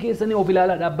 Ofii keessanii of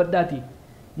ilaalaa dhaabbadhaati.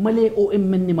 Malee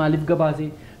OMN maaliif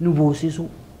gabaasee nu boosisu?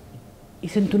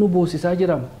 Isintu nu boosisaa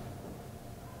jirama.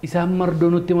 Isaan mardoo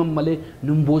nutti mammalee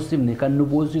nu hin boosifne kan nu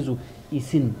boosisu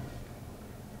isin.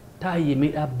 Taayee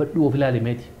mee dhaabbadhu of ilaali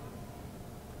meeti.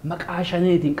 Maqaa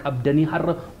shaneetiin qabdanii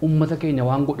har'a uummata keenya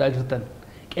waan godhaa jirtan.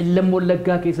 Qellam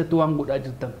Wallaggaa keessatti waan godhaa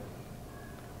jirtan.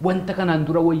 Wanta kanaan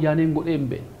dura wayyaaneen godhee hin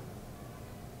beekne.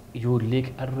 Ijoollee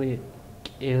qarree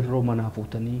qeerroo manaa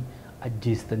fuutanii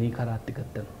ajjeestanii karaatti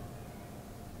gattan.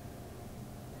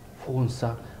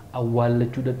 Foonsaa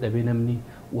awwaallachuu dadhabee namni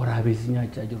waraabessi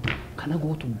nyaachaa jiru. Kana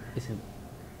gootum isin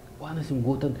waan isin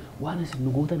gootan waan isin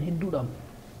nu gootan hedduudha.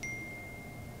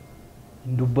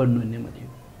 Hin dubbannu inni malee.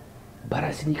 Bara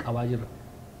isinii qabaa jirra.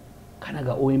 Kana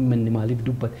gaa OMN maaliif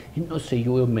dubbate hin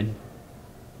dhosseeyyuu OMN.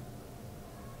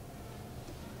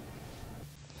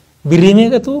 Birrii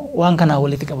meeqatu waan kanaa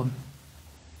walitti qabame.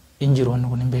 Hin jiru wanni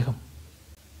kun hin beekamu.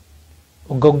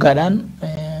 Waggaadhaan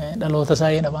dhaloota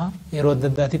isaa jedhama yeroo adda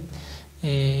addaatitti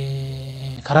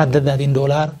karaa adda addaatiin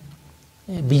doolaara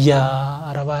biyya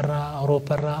Arabaarraa,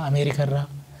 Awurooppaarraa, Ameerikaarraa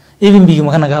even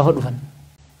biyyuma kana gaafa dhufan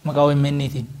maqaa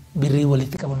OMN'tiin birrii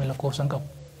walitti qabame lakkoofsan qabu.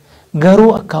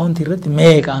 Garuu akkaawuntii irratti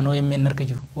meeqaan OMN harka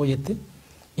jiru hoo jette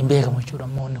hin beekamu jechuudha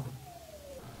ammoo wanni kun.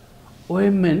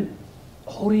 OMN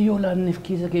horii yoo laanneef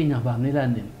keessa keenyaa baafnee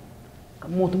laanneem.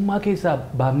 Kan mootummaa keessaa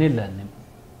baafnee laanneem.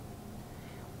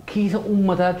 Kiisa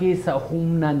uummataa keessaa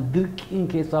humnaan dirqiin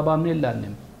keessaa baafnee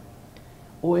laanneem.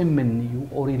 OMN iyyuu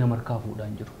horii nama harkaa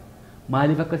fuudhaan jiru.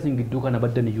 Maaliif akkasiin gidduu kana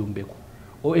baddan iyyuu hin beeku.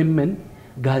 OMN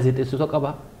gaazexeessota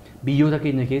qaba. Biyyoota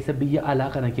keenya keessa biyya alaa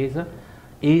kana keessa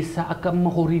eessa akka amma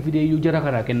horii fidee iyyuu jara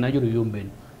karaa kennaa jiru iyyuu hin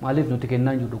beeknu. Maaliif nuti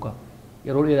kennaa jirru qaba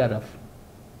yeroo dheeraadhaaf.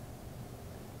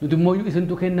 Nuti immoo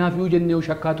isintu kennaafiyyuu jennee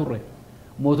shakkaa turre.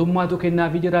 Mootummaatu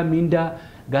kennaafi jira miindaa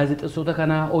gaazexeessota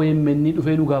kanaa OMN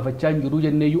dhufee nu gaafachaa hin jiru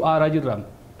jennee iyyuu aaraa jirra.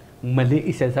 Malee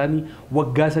isa isaanii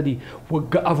waggaa 3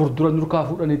 waggaa 4 dura nurkaa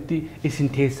fuudhanitti isin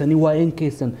teessanii waa'een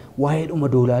keessan waa'ee dhuma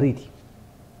doolaariiti.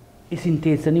 Isin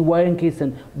teessanii waa'een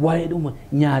keessan waa'ee dhuma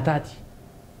nyaataati.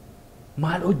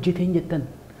 Maal hojjeteen jettan?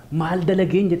 Maal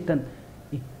dalageen jettan?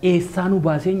 Eessaa nu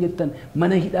baaseen jettan?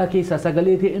 Mana hidhaa keessaa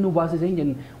sagalee ta'e nu baasiseen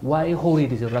jenna waa'ee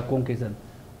horiiti isin rakkoon keessan.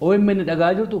 OMN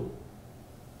dhagaa jirtu?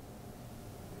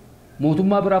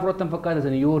 Mootummaa biraa fudhattan fakkaata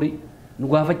isin yoo horii nu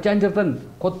gaafachaa jirtan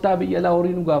kottaa biyya alaa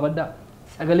horii nu gaafadhaa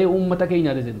sagalee uummata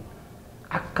keenyaa deesin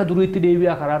akka duriitti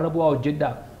deebi'aa karaarra bu'aa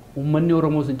hojjedhaa uummanni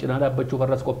Oromoo sin cinaa dhaabbachuuf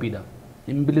har'as qophiidha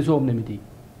hin bilisoomne miti.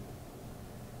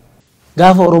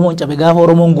 Gaafa Oromoon cabe gaafa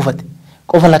Oromoon gufate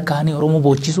qofa lakkaa'anii Oromoo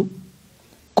boochisu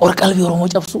qora qalbii Oromoo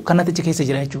cabsu kanatti achi keessa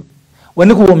jira jechuudha.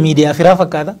 Wanni kun miidiyaa firaa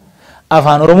fakkaata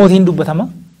afaan Oromootiin dubbatama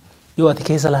yoo ati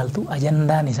keessa laaltu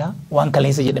ajandaan isaa waan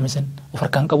kaleessa jedhame san of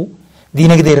harkaan qabu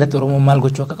diinagdee irratti Oromoon maal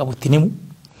gochuu akka qabu ittiin himu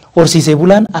horsiisee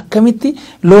bulaan akkamitti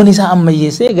loon isaa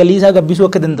ammayyeessee galii isaa gabbisuu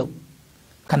akka danda'u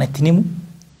kana ittiin himu.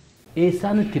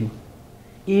 Eessaan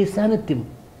itti hima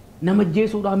nama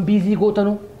jeesuudhaan biizii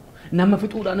gootanoo nama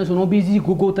fixuudhaan sunoo biizii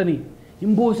gootanii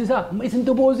hin boosisaa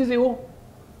isintu boosise hoo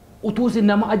utuu isin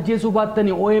nama ajjeesuu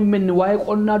baattanii OMN waa'ee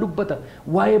qonnaa dubbata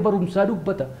waa'ee barumsaa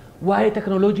dubbata waa'ee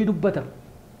teknooloojii dubbata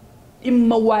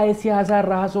dhimma waa'ee siyaasaa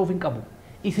irraa haasa'uuf hin qabu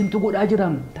isintu godhaa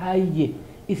jiraam Taayee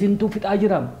isintu fixaa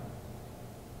jiraam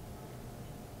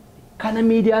kana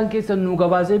miidiyaan keessan nu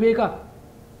gabaasee beekaa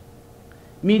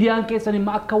miidiyaan keessan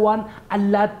imma akka waan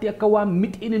allaatti akka waan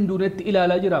mixiin hin duunetti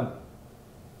ilaalaa jiraam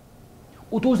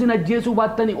utuu isin ajjeesuu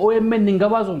baattanii OMN hin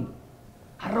gabaasuun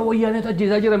har'a wayyaaneetu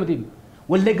ajjeesaa jira miti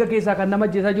Wallagga keessaa kan nama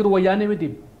ajjeesaa jiru wayyaanee miti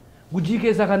Gujii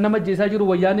keessaa kan nama ajjeesaa jiru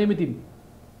wayyaanee miti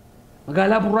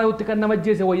magaalaa Burraayyuutti kan nama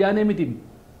ajjeese wayyaanee miti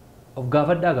of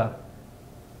gaafadhaa gaa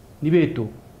ni beektu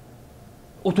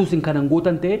utuu isin kanan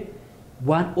gootan ta'e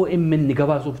waan OMN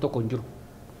gabaasuuf tokko hin jiru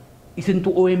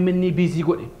isintu OMN biizii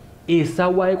godhe eessaa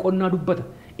waa'ee qonnaa dubbata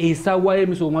eessaa waa'ee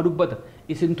misoomaa dubbata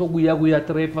isintu guyyaa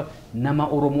guyyaatti reeffa nama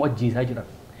Oromoo ajjeesaa jira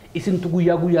isintu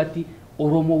guyyaa guyyaatti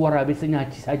Oromoo waraabessa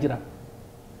nyaachisaa jira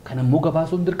kanammoo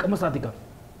gabaasuun dirqama isaati qaba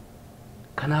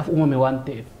kanaaf uumame waan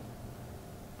ta'eef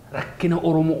rakkina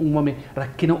Oromoo uumame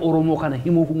rakkina Oromoo kana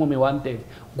himuuf uumame waan ta'eef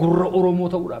gurra Oromoo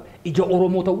ta'uudhaaf ija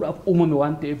Oromoo ta'uudhaaf uumame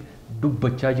waan ta'eef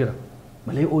dubbachaa jira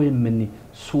malee OMN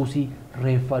suusii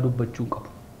reeffaa dubbachuu qabu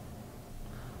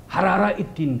haraaraa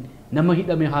ittiin nama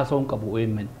hidhame haasa'uun qabu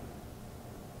OMN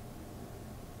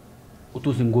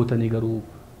utuu isin gootanii garuu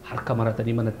harka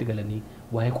maratanii manatti galanii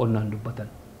waa'ee qonnaan dubbatan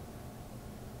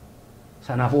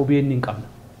sanaaf OBN hin qabna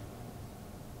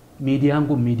miidiyaan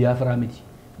kun miidiyaa firaa miti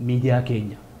miidiyaa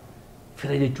keenya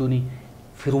fira jechuun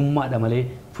firummaadha malee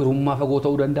firummaa fagoo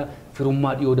ta'uu danda'a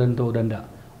firummaa dhiyoo ta'uu danda'a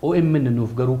OMN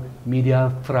nuuf garuu miidiyaa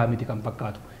firaa miti kan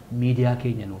fakkaatu miidiyaa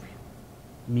keenya nuuf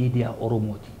miidiyaa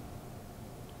Oromooti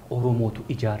Oromootu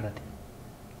ijaarrate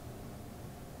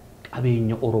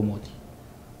qabeenya Oromooti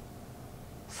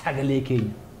sagalee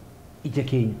keenya ija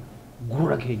keenya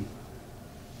gurra keenya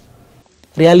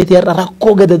Reality har'a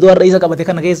rakkoo gadadoo har'a isa qabate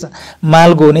kana keessa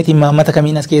maal gooneetiin maammata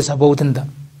kamiin as keessa ba'uu danda'a.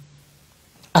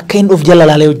 Akka inni of jala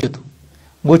laalee hojjetu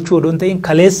gochuu odoon ta'in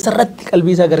kaleessa irratti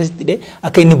qalbii isaa garasitti hidhee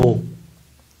akka inni bo'u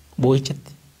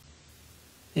boo'ichatti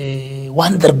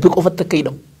waan darbe qofatti akka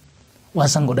hidhamu waan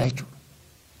san godhaa jechuudha.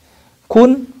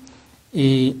 Kun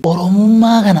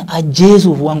Oromummaa kana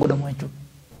ajjeesuuf waan godhamu jechuudha.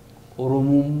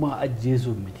 Oromummaa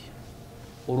ajjeesuuf miti.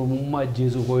 Oromummaa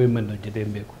ajjeesuuf OMN hojjetee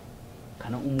hin beeku.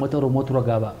 Kana uummata Oromootu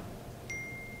ragaa ba'a.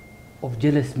 Of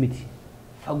jelas miti.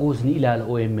 Fagoos ni ilaala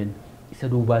OMN. Isa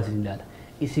duubaas ni ilaala.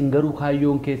 Isin garuu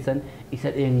kaayyoon keessan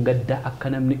isa dheengaddaa akka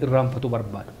namni irraanfatu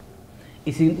barbaadu.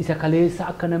 Isin isa kaleessa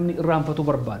akka namni irraanfatu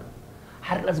barbaadu.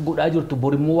 Har'as godhaa jirtu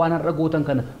borimmoo waan har'a gootan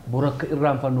kana bor akka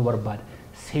irraanfannu barbaada.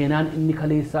 Seenaan inni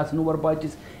kaleessaas nu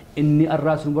barbaachisa. Inni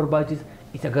har'aas nu barbaachisa.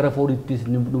 Isa gara foolittis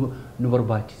nu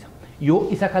barbaachisa. Yoo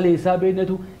isa kaleessaa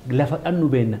beennetu lafa dhannu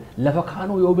beenna lafa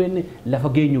kaanuu yoo beenne lafa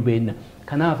geenyu beenna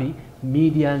kanaafi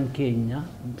miidiyaan keenya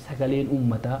sagaleen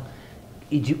uummataa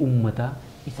iji uummataa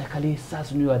isa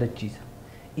kaleessaas nu yaadachiisa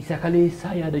isa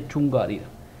kaleessaa yaadachuun gaariidha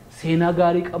seenaa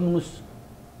gaarii qabnus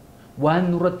waan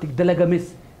nurratti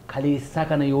dalagames kaleessaa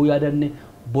kana yoo yaadanne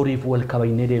boriif wal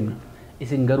kabajnee deemna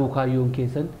isin garuu kaayyoon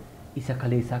keessan isa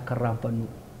kaleessaa akka irraanfannu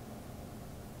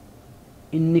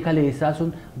inni kaleessaa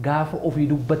sun gaafa ofii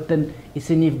dubbattan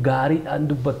isiniif gaariidhaan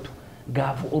dubbattu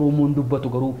gaafa Oromoon dubbatu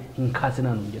garuu hin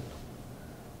kaasinaan hin jettu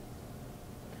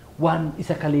waan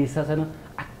isa kaleessaa sana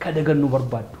akka dagannu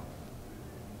barbaaddu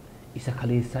isa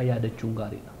kaleessaa yaadachuun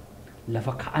gaariidha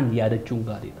lafa ka'an yaadachuun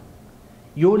gaariidha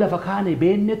yoo lafa kaane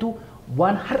beennetu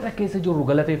waan har'a keessa jirru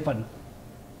galateeffanna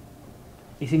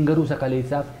isin garuu isa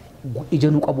kaleessaaf ija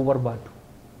nu qabu barbaaddu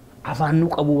afaan nu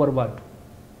qabu barbaaddu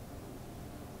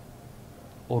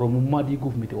Oromummaa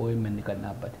diiguuf miti OMN kan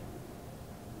dhaabbate.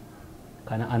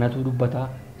 Kana anatu dubbataa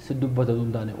si dubbata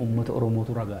tun taane uummata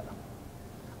Oromootu ragaadha.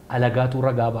 Alagaatu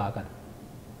ragaa ba'a kana.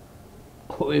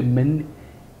 OMN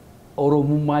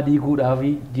Oromummaa diiguudhaaf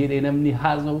jedhee namni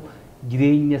haasa'u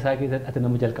jireenya isaa keessatti ati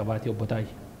nama jalqabaati obbo Taye.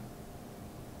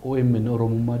 OMN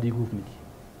Oromummaa diiguuf miti.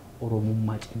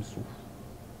 Oromummaa cimsuuf.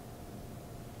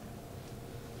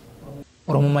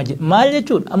 Oromummaa jedhu maal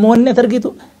jechuudha amma wanni ati argitu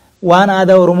waan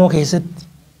aadaa Oromoo keessatti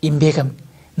hin beekamne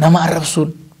nama arrabsuun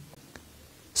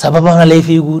sababa malee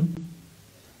fiiguun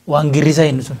waan girrisaa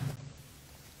hin sun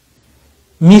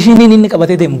miishiniin inni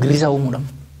qabatee deemu girrisaa uumuudhaaf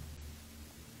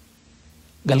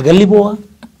galgalli boo'a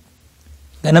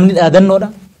ganamni dhaadannoodha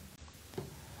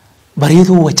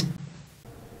bareetuu waca.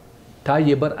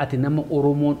 Taayee bar ati nama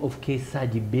Oromoon of keessaa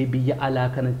jibbee biyya alaa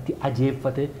kanatti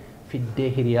ajeeffate fiddee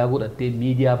hiriyaa godhattee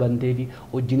miidiyaa bantee fi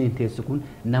wajjiniin teessu kun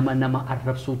nama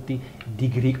arrabsuutti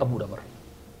digirii qabudha bar.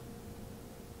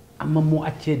 Amma immoo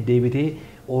achee deebitee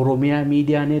Oromiyaa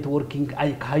miidiyaa neetwoorkiin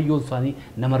kaayyoon isaanii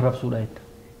nama arrabsuudha jetta.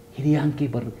 Hiriyaan kee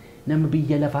bar nama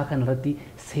biyya lafaa kanarratti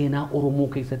seenaa Oromoo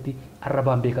keessatti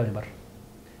arrabaan beekame bar.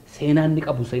 Seenaan ni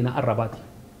qabu seenaa arrabaati.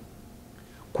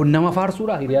 Kun nama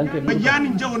faarsuudha hiriyaan kee. Bayyaan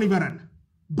hin jawni baran.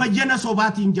 Bayyana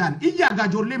sobaatiin jaan. Iyyaa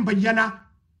gaajolleen bayyana.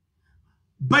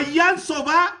 Bayyaan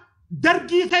sobaa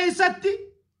dargii keessatti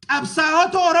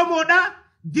qabsaa'ota Oromoodhaa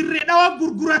dirree dhawaa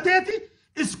gurgurateeti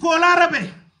iskoolaa rabe.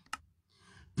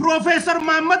 Profeesar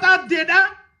Mahammad Addeedhaa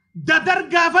dadar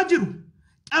gaafa jiru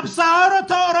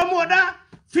qabsaa'ota Oromoodhaa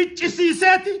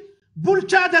ficcisiiseeti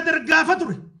bulchaa dadar gaafa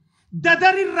ture.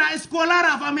 Dadar irraa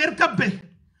iskoolaaraaf Ameerika bahe.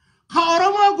 Ha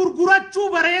Oromoo gurgurachuu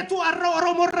bareetu arra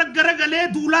Oromoo irra garagalee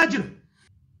duulaa jira.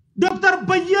 Dr.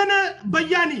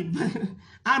 Bayyaani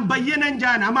an bayyanan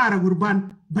jaan amaara gurbaan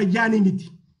bayyaani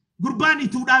miti. Gurbaan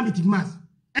ituudhaa miti maas.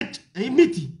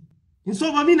 Miti. Hin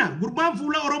soobamina gurbaan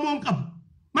fuula Oromoon qabu.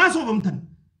 Maa soobamtan?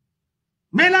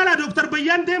 Meelaala Dr.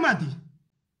 Bayyaan deemaati.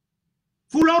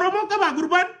 Fuula Oromoon qabaa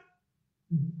gurbaan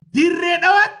dirree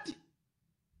dhawaatti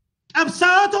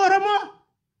qabsaa'ota Oromoo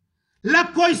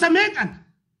lakkooysa meeqan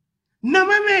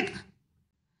nama meeqa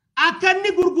akka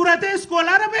inni gurguratee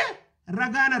iskoolaa rabe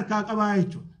ragaan harkaa qabaa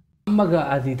jechuudha. Amma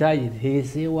ga'aatii taayee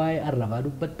heesee waa'ee arrabaa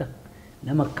dubbatta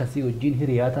nama akkasii wajjin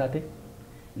hiriyaa taate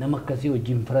nama akkasii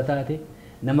wajjin fira taate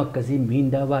nama akkasii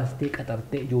miindaa baastee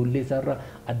qaxartee ijoollee isaarra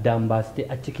addaan baastee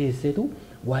achi keesseetu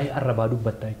waa'ee arrabaa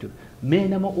dubbatta jechuudha. Mee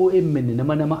nama OMN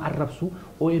nama arrabsu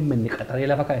OMN qaxaree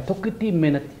lafa kaa'e tokkitti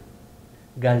himmeenatti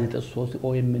gaazexeessitoota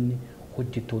OMN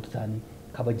hojjettoota isaanii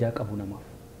kabajaa qabu namaaf.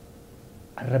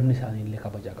 Arrabni isaanii illee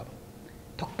kabajaa qaba.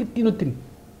 Tokkitti nutti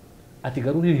ati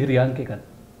garuu hiriyaan kee kana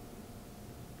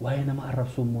waa'ee nama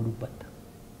arrabsuu immoo dubbatta.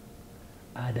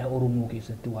 Aadaa Oromoo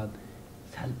keessatti waan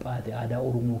salphaate aadaa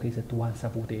Oromoo keessatti waan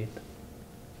safuu ta'eetta.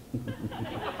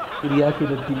 Hiriyaa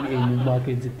keessatti eenyummaa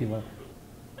keessatti waan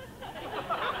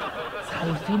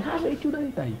salphiin haala jechuudha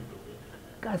taa'e.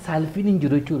 Salphiin hin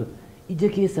jiru jechuudha. Ija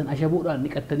keessan ashaboodhaan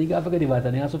niqattanii gaafa gadi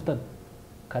baatanii haasoftan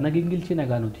kana gingilchi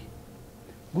nagaa nuti.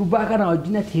 Gurbaa kana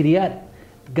wajjin ati hiriyaadha.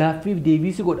 Gaaffiif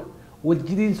deebiisi godha.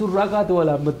 Wajjiniin surraa kaatu wal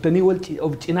hammattanii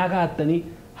of cinaa kaa'attanii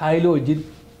haayiloo wajjin.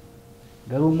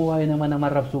 Garuu immoo waa'ee nama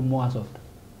arrabsuu immoo haasofta.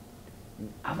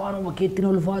 Afaanuma keetti nu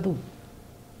ulfaatu.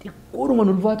 Xiqqoodhuma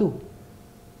nu ulfaatu.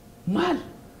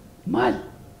 Maal?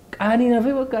 Qaanii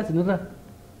nafee bakka isinirra.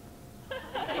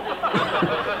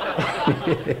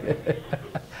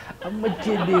 Amma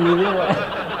deebi'ee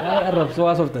waa'ee arrabsuu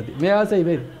haasoftati. Mee haasa'ii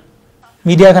beeku?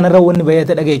 Miidiyaa kanarra wanni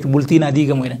baay'ate dhagayechu bultiin adii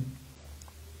gamoo jedhan.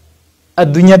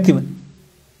 Addunyaatti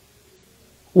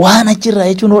waan achirraa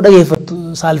jechuun hoo dhageeffattu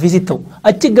saalfiisitti ta'u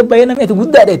achi gabbaa'ee namni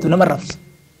guddaadha jettu nama arrabsa.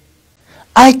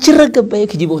 Achirra gabbaa'ee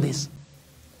kijiboo teessa.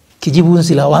 Kijibuun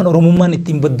silaa waan Oromummaan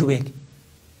ittiin baddu beeke.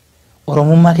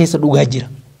 Oromummaa keessa dhugaa jira.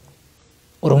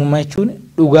 Oromummaa jechuun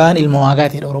dhugaan ilma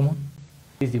waaqaatiidha Oromoon.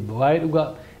 Waa'ee dhugaa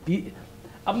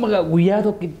amma guyyaa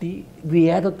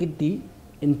tokkitti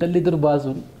intalli durbaa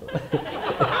sun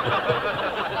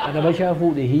ana bashaa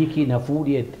fuudhe hiikii na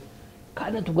fuudheette.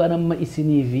 Kana tugaan amma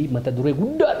isinii fi mata duree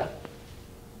guddaadha.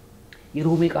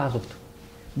 Yeroo meeqa haasoftu?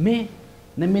 Mee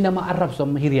namni nama arrabsu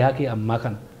amma hiriyaa kee ammaa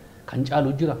kana kan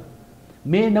caalu jira.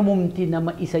 Mee namumti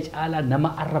nama isa caalaa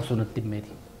nama arrabsu natti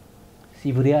himeeti.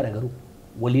 Siif hiriyaadha garuu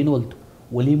waliin ooltu,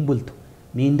 waliin bultu,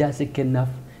 miindaa si kennaaf,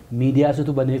 miidiyaa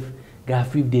situ baneef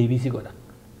gaaffiif deebii si godha.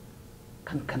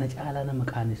 Kan kana caalaa nama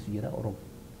qaanessu jira Oromoo.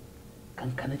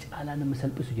 Kan kana caalaa nama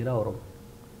salphisu jira Oromoo.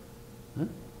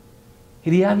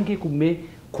 Hiriyaan kee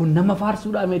kun nama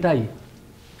faarsuudhaa mee taa'e.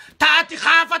 Taati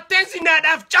khaafattee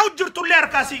zinaadhaaf cawu jirtullee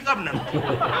harkaa sii qabna.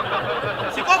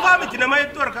 Si qofaa miti nama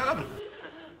hedduu harkaa qabna.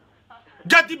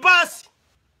 Gadi baasi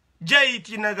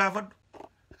jayiitii na gaafadhu.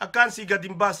 Akkaan sii gadi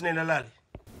hin baasne na laale.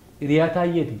 Hiriyaa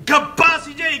taa'eeti.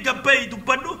 Gabbaasi jayi gabbayii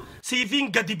dubbadhu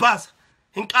siifiin gadi baasa.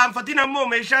 Hin qaanfatin ammoo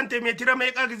meeshaan ta'e meetira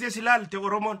meeqaa gizee si laalte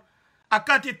Oromoon.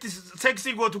 Akkaati itti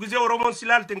seksii gootu gizee Oromoon si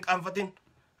laalte hin qaanfatin.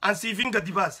 An siifiin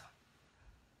gadi baasa.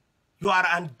 You are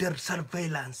under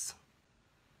surveillance.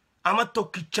 Ama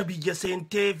tokkicha biyya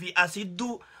seentee fi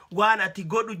asiddu waan ati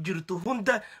godhu jirtu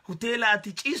hunda hoteela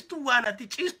ati ciistu waan ati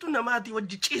ciistu namaati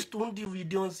wajji ciistu hundi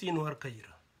viidiyoon siinu harka jira.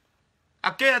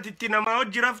 Akkee ati itti namaa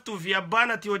wajji raftuu fi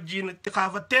abbaan ati wajjiin itti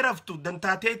kaafattee raftu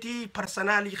dantaateetii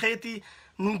parsanaalii keetii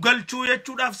nu galchuu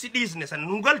jechuudhaaf si dhiisne san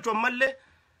nu galchu ammallee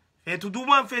feetu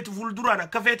duubaan feetu fuulduraan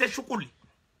akka feete shuquli.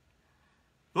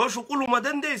 Yoo shuquluma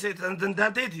dandeesse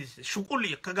dantaateetii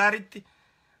shuquli akka gaariitti.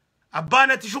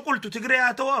 Abbaan ati shuqultu Tigree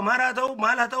haa ta'u Amaaraa haa ta'u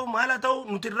maal haa ta'u maal haa ta'u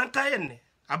nuti irraan kaayenne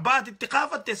abbaa ati itti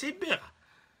kaafatte si beeka.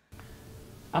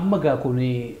 Amma gaa kun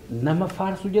nama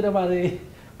faarsu jedhamaadhe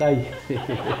Taye.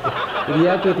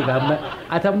 Hiriyaa keeti gaamma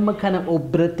atamma kana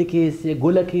obbiratti keessa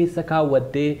gola keessa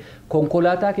kaawwattee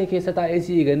konkolaataa kee keessa taa'ee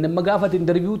si eegan nama gaafate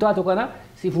interviyuu taatu kana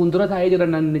si fuuldura taa'ee jira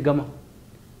nanni gama.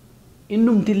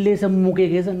 Innumtillee sammuu kee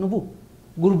keessa nufu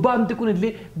gurbaanti kun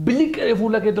illee biliqee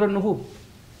fuula kee dura nufu.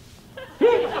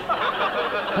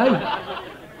 Taye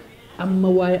amma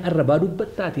waa'ee arrabaa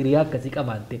dubbattaati hiriyaa akkasii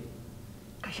qabaatte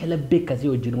kashalabbee akkasii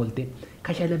wajjin oolte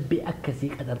kashalabbee akkasii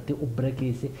qaxartee obbira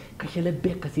keesse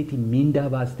kashalabbee akkasiitiin miindaa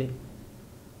baaste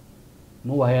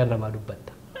moo waa'ee arrabaa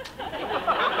dubbatta.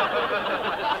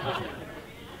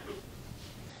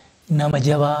 Nama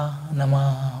jabaa nama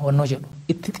wannoo jedhu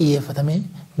itti xiyyeeffatamee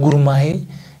gurmaa'ee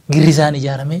girrisaan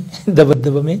ijaaramee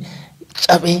dabaddabamee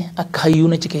cabee akka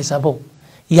hayyuun achi keessaa bahu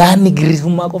yaanni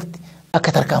girrisummaa qofti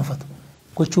akka tarkaanfatu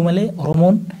gochuu malee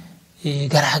Oromoon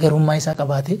garaagarummaa isaa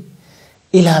qabaatee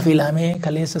ilaaf ilaamee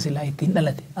kaleessa silaa ittiin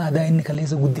dhalate aadaa inni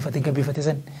kaleessa guddifate gabbifate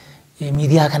san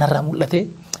miidiyaa kanarraa mul'ate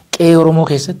qe'ee Oromoo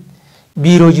keessatti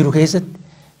biiroo jiru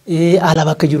keessatti ala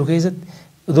bakka jiru keessatti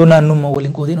odoo naannummaa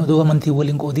waliin qoodiin odoo amantii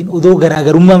waliin qoodiin odoo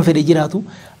garaagarummaan fedhe jiraatu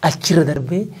achirra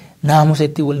darbee naamusa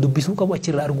itti wal dubbisuu qabu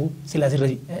achirra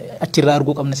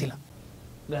arguu qabna sila.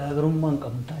 Garaagarummaan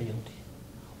qabu taa'eeruti.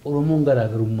 Oromoon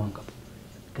garaagarummaan qabu.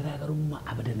 Garaagarummaa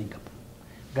abadan hin qabu.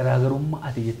 Garaagarummaa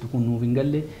ati jettu kun nuuf hin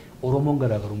galle Oromoon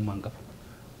garaagarummaan qabu.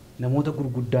 Namoota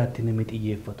gurguddaatti namni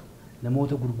xiyyeeffatu,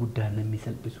 namoota gurguddaan namni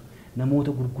salphisu,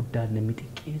 namoota gurguddaan namni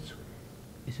xiqqeessu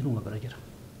isinuma bira jira.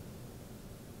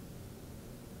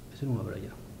 Isinuma bira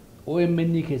jira.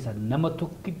 OMN keessaa nama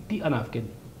tokkitti anaaf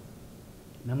kenni.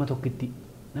 Nama tokkitti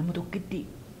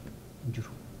hin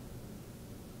jiru.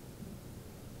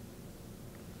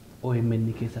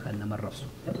 OMN keessa kan nama rabsu,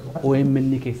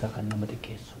 OMN keessa kan nama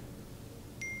xiqqeessu.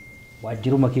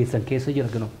 Waajjiruma keessan keessa jira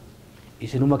gano,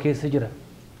 isinuma keessa jira.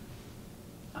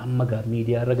 Amma gaa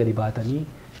miidiyaa irra gadi baatanii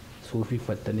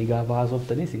suufiiffattanii gaafa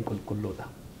haasoftanii isin qulqulluudha.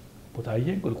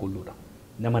 Butaayyeen qulqulluudha.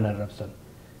 Nama nan rabsan.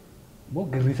 Moo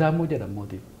girrisaa moo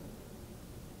jedhamooti.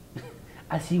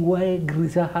 Asii waa'ee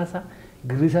girrisaa haasaa,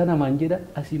 girrisaa namaan jedha,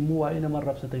 asii immoo waa'ee nama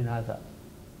rabsatan haasaa.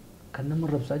 Kan nama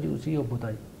rabsaa jiru sii obbo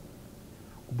Taye.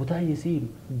 Obbo Taye sii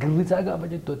girrisaa gaafa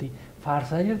jettooti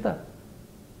faarsaa jirta.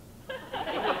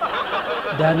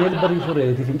 Daani'el Bariisoo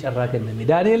reetiif hin carraa kenname.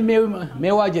 Daani'el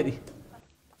mee waa jedhi.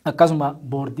 Akkasuma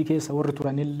boordii keessa warri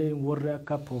turanillee warri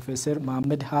akka Profeesar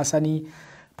Mahammed Haasanii,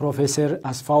 Profeesar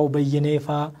Asfaaw Bayyenee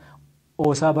faa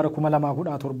Oosaa bara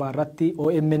 2017 irratti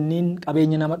OMN'n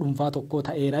qabeenya nama dhuunfaa tokko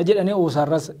ta'eera jedhanii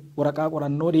Oosaarras waraqaa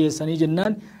qorannoo dhiyeessanii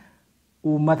jennaan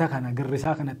uummata kana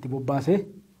girrisaa kanatti bobbaasee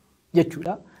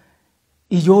jechuudha.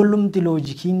 Ijoollumti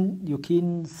loojikiin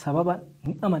yookiin sababa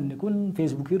hin amanne kun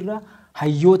feesbuukii irra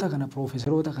hayyoota kana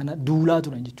profeesaroota kana duulaa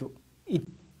turan jechuudha.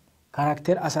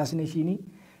 Kaaraakter asaasinashinii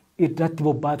irratti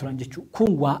bobbaa turan jechuudha.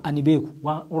 Kun waa ani beeku,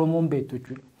 waa Oromoon beektu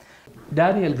jechuudha.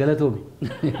 Daani'el galatoomi.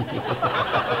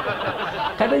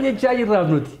 Kana jechaa jirraaf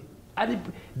nuti.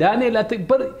 Daani'el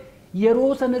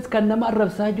yeroo sanas kan nama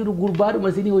arrabsaa jiru gurbaadhuma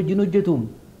isinii wajjin hojjetuun.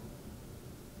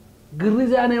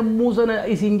 Girrisaan yommuu sana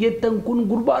isin jettan kun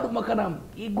gurbaadhuma kanaam.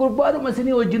 Gurbaadhuma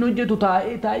isinii wajjin hojjetu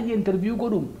taa'ee interviyuu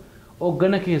godhuun.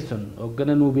 Hoggana keessan,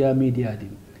 hoggana Nuubiyaa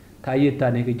miidiyaatiin taa'ee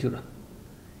taanee jechuudha.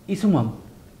 Isumam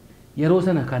yeroo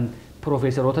sana kan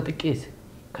profeesaroota xiqqeesse,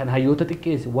 kan hayyoota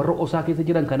xiqqeesse, warra osaa keessa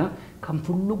jiran kana kan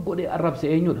fullu godhee arrabse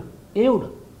eenyudha? Eenyudha?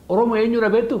 Oromoo eenyudha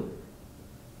beektu?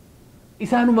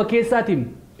 Isaanuma keessaatiin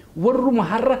warruma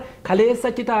har'a kaleessa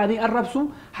achi ta'anii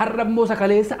arrabsu, har'a immoo isa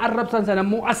kaleessa arrabsan sana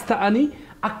immoo as ta'anii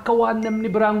akka waan namni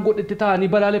biraan godhetti ta'anii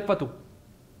balaaleffatu.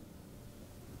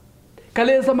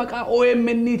 Kaleessa maqaa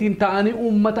OMN'tiin ta'anii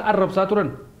uummata arrabsaa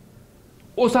turan,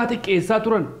 osaa xiqqeessaa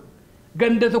turan,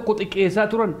 ganda tokko xiqqeessaa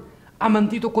turan,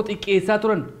 amantii tokko xiqqeessaa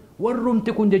turan,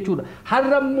 warrumti kun jechuudha.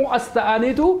 Har'a immoo as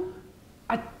ta'aniitu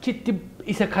achitti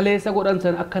isa kaleessa godhan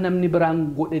sana akka namni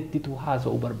biraan godhettitu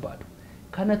haasa'u barbaadu.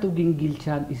 Kanatu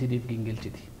gingilchaan isiniif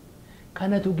gingilchiti.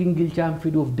 Kanatu gingilchaan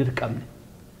fiduuf dirqamne.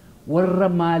 Warra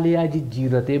maaliyaa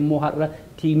jijjiirratee immoo har'a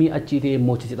tiimii achii ta'e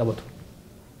immoo achi taphatu.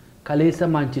 Kaleessa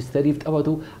Maanchesteriif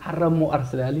taphatu, har'a immoo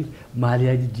Arsenaaliif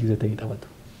maaliyaa jijjiirratanii taphatu.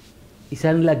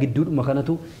 isaan laa gidduudhuma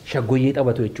kanatu shaggoyyee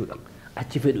taphatu jechuudha.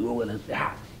 Achi fedhu yoo galan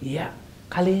yaa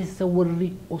kaleessa warri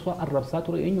osoo arrabsaa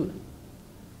ture eenyudha?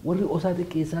 Warri osaa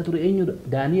xiqqeessaa ture eenyudha?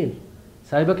 Daani'el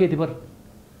saahiba keeti bar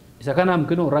isa kanaam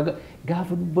kinoo raga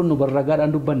gaafa dubbannu bar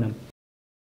ragaadhaan dubbannam.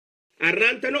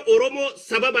 Arraantana Oromoo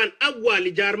sababaan awwaal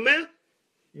ijaarmaa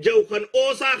jau kan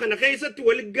osaa kana keessatti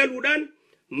walitti galuudhaan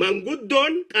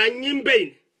manguddoon qaanyiin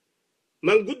beeyne,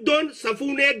 manguddoon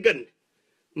safuun eegganne,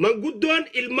 manguddoon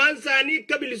ilmaan isaanii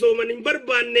akka bilisooman hin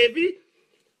barbaannee fi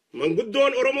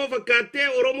manguddoon Oromoo fakkaattee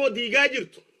Oromoo diigaa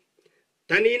jirtu.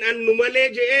 Taniin annu malee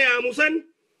je'ee aamusan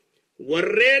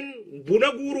warreen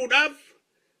buna guuruudhaaf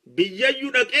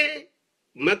biyyayyuu dhaqee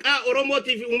maqaa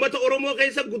Oromootii fi uummata Oromoo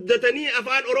keessa guddatanii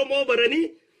afaan Oromoo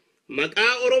baranii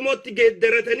maqaa Oromootti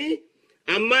geeddaratanii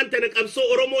ammaan tana qabsoo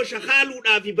Oromoo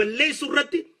shakaaluudhaa fi balleessuu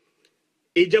irratti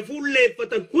ija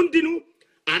fuulleeffatan hundinuu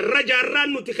arra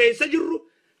jaarraan nuti keessa jirru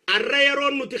arra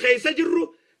yeroon nuti keessa jirru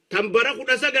tan bara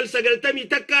 1990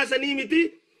 takkaasanii miti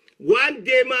waan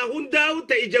deemaa hundaa'u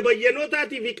ta ija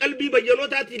bayyanootaatii fi qalbii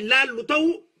bayyanootaatti laallu ta'u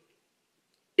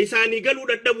isaanii galuu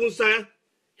dadhabuunsaa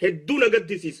hedduu na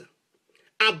gaddisiisa.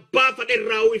 Abbaa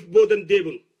fadherraa'uu if boodan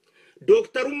deebiin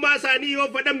dooktarummaa isaanii yoo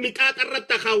fadhan miqaaxa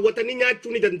irratti akaawwatanii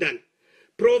nyaachuu ni danda'an.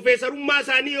 Profeesarummaa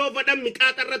isaanii yoo fadhan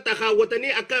miqaaxa irratti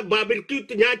akaawwatanii akka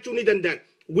baabilkiitti nyaachuu ni danda'an.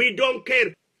 We don't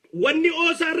care. Wanni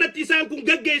oosaa irratti isaan kun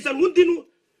gaggeessan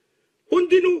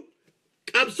hundinuu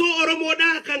qabsoo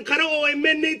Oromoodhaa kan karaa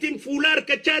OMN'tiin fuula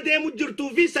harkachaa deemu jirtuu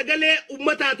fi sagalee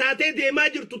uummataa taatee deemaa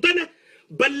jirtu tana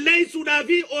balleessuudhaa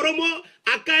fi Oromoo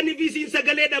akkaanii fi isiin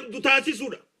sagalee dhabdu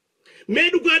taasisuudha. Mee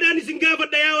dhugaadhaan isin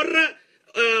gaafadha yaa warra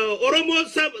Oromoo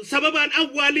sababaan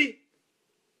awwaalii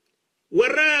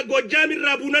warra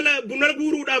Gojjaamirraa buna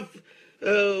guuruudhaaf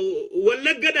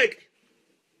Wallagga dhaqe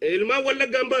ilmaan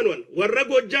Wallaggaan baanuwan warra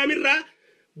Gojjaamirraa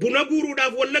buna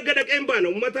guuruudhaaf Wallagga dhaqeen baana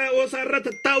uummata oosaarra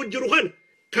tattaa'u jiru kana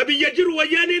ka biyya jiru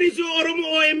wayyaaneenis yoo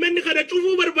Oromoo OMN kana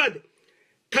cufuu barbaade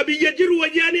ka biyya jiru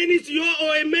wayyaaneenis yoo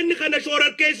OMN kana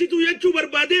shoorarkeessitu jechuu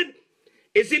barbaadeen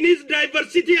isinis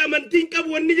diversity amantiin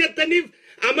qabu wanni jettaniif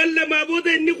amal lamaa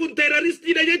booda inni kun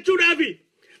terroristiidha jechuudhaafi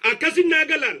akkasin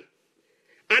naagalaan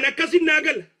an akkasin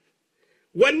naagala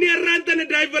wanni arraan tana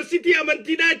diversity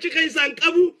amantiidha achi keessaan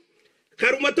qabu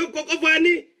karuma tokko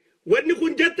qofaanii wanni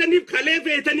kun jettaniif kalee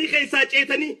feetanii keessaa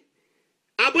ceetanii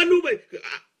abaluu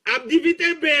abdii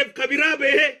fixee beef kabiraa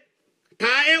behe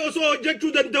taa'ee osoo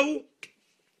hojjechuu danda'u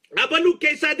abaluu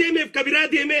keessaa deemeef kabiraa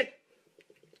deemee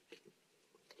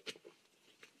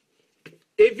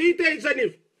ifite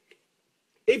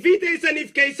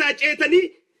isaniif keessaa ceetanii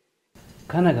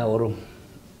kana gaa Oromoo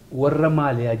warra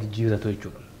maaliyaa jijjiiratu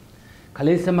jechuudha.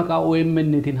 Kaleessa maqaa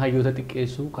OMN'tiin hayyoota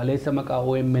xiqqeessu, kaleessa maqaa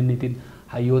OMN'tiin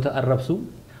hayyoota arrabsu,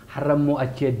 har'ammoo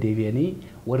achi deebi'anii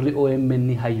warri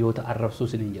OMN hayyoota arrabsu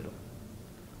sinin jedhu.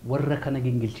 Warra kana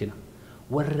gingilchina,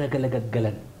 warra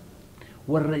galagaggalan,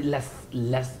 warra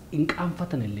las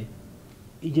inqaanfatan illee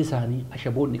ija isaanii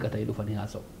ashaboon dhiqatanii dhufanii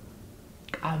haasa'u.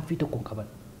 Qaanfii tokko qaban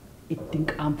ittiin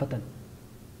qaanfatan.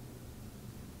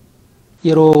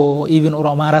 Yeroo even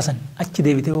Oromoo san achi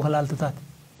deebitee yoo halaaltu taate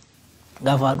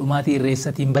gaafa dhumaatii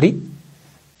irreessatiin bari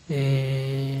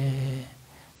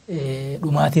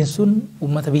dhumaatiin sun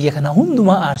uummata biyya kanaa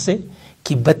hundumaa aarsee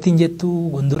kibbattiin jettu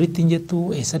gondorittiin jettu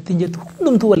eessattiin jettu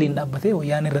hundumtuu waliin dhaabbatee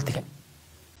wayyaan irratti kan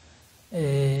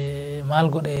maal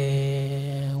godhe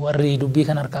warri dubbii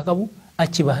kan harkaa qabu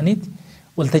achi bahaniiti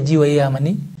waltajjii wayii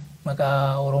yaamanii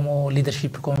maqaa Oromoo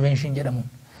Leadership Convention jedhamuun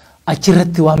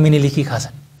achirratti waan minilikii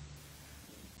kaasan.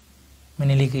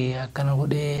 Minilikii akkana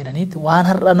godhee jedhaniiti waan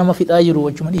har'a nama fixaa jiru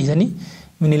wachuma dhiisanii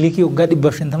minilikii waggaa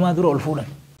 150 dura ol fuudhan.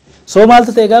 Soo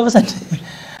maaltu ta'e gaafa san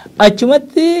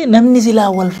achumatti namni silaa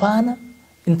wal faana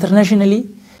internationally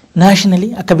nationally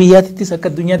akka biyyaatittis akka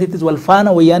addunyaatittis wal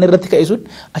faana wayyaan irratti ka'e sun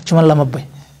achuma lama bahe.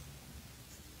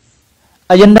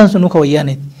 Ajandaan sun nuka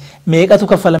wayyaaneeti. Meeqatu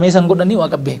kaffalamee san godhanii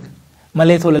waaqa beeka.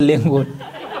 Malee tolallee hin goone.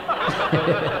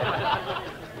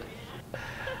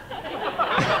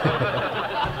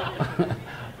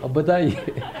 Abbatai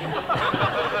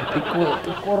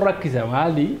xiqqoo rakkisa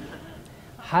maali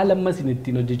haala ammas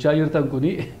ittiin hojjechaa jirtan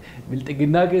kuni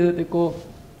bilxiginnaa keessa xiqqoo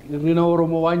hirrina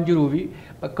Oromoo waan jiruufi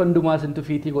bakka hundumaa isintu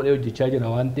fiitii godhee hojjechaa jira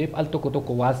waan ta'eef al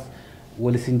tokko waas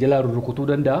wal isin jalaa rukutuu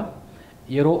danda'a.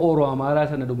 Yeroo Oromoo Amaaraa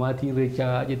sana dhumaatii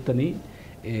irreechaa jettanii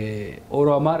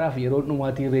Oromoo Amaaraa fi yeroo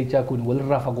dhumaatii irreechaa kun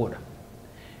walirraa fagoodha.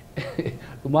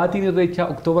 Dhumaatiin irreechaa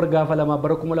Oktoobar gaafa 2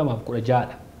 bara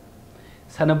 2016dha.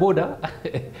 Sana booda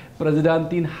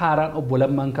pirezidaantiin haaraan obbo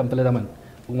Lammaan kan filataman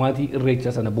dhumaatii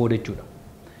irreechaa sana booda jechuudha.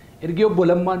 Erga obbo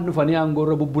Lammaan dhufanii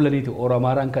aangoorra bubbulaniiti Oromoo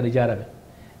Amaaraan kan ijaarame.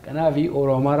 Kanaaf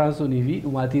Oromoo Amaaraan sunii fi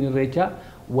dhumaatiin irreechaa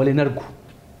waliin argu.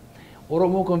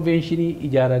 Oromoo konvenshinii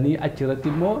ijaaranii achirratti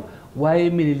immoo waa'ee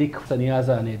Minilik faarsanii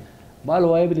haasa'aniidha. Maal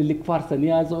waa'ee Minilik faarsanii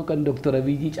haasa'u kan Dr.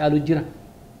 Abiyyi caalu jira.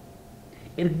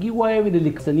 Ergi waa'ee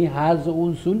Minilik faarsanii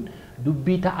haasa'uun sun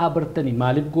dubbii ta'aa bartanii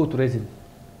maaliif gootu reesin?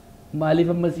 Maaliif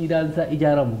amma siidaan isaa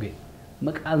ijaaramu ga'e?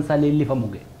 Maqaan isaa leellifamu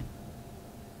ga'e?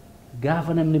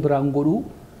 Gaafa namni biraan godhu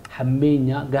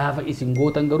hammeenya gaafa isin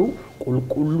gootan garuu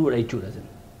qulqulluudha jechuudha.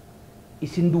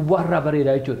 Isin duwwaarraa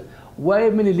bareedaa jechuudha.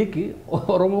 Waa'ee Minilik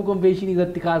Oromoo konvenshinii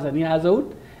irratti kaasanii haasa'uun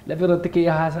lafa irratti kee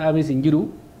haasa'ame sin jiru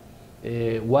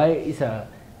waa'ee isa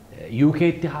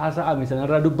UK'tti haasa'ame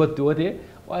sanarraa dubbattu yoo ta'e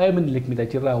waa'ee Minilik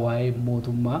mitachirraa waa'ee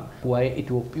mootummaa waa'ee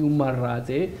Itoophiyummaa irraa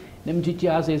ta'e namichichi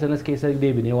haasa'e sanas keessa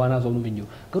deebinee waan haasa'uuf hin jiru.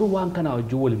 Garuu waan kanaa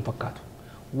wajjin wal hin fakkaatu.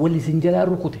 Wal isin jalaa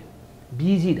rukute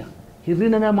biiziidha.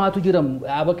 Hirrina namaatu jira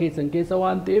dhaaba keessan keessa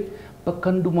waan ta'eef bakka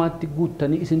hundumaatti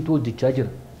guuttanii isintu hojjechaa jira.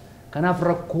 Kanaaf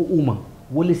rakkoo uuma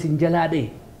wal isin jalaa dha'e.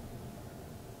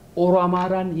 Oromoo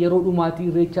Amaaraan yeroo dhumaatii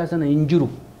irreechaa sana hin jiru.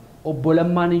 Obbo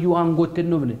Lammaan iyyuu aangootti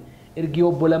hin dhufne. Ergi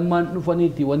obbo Lammaan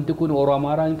dhufaniiti wanti kun Oromoo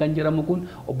Amaaraan kan jedhamu kun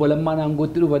obbo Lammaan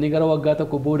aangootti dhufanii gara waggaa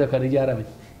tokko booda kan ijaarame.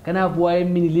 Kanaaf waa'ee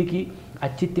Minilikii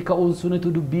achitti ka'uun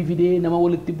sunitu dubbii fidee nama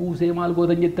walitti buusee maal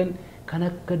gootan jettan kan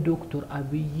akka Dr.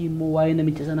 Abiyyi immoo waa'ee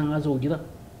namicha sana haasa'u jira.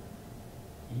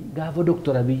 Gaafa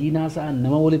Dr. Abiyyi haasa'an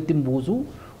nama walitti hin buusu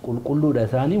qulqulluudha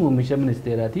isaanii muummicha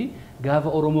ministeeraati. Gaafa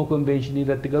Oromoo konvenshinii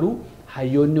irratti garuu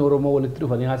hayyoonni Oromoo walitti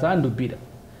dhufanii haasa'an dubbiidha.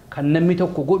 Kan namni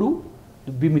tokko godhu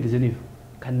dubbii miti isiniif.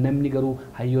 Kan namni garuu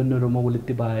hayyoonni Oromoo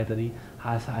walitti baay'atanii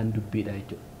haasa'an dubbiidha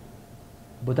jechuudha.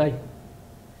 Botaay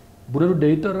buna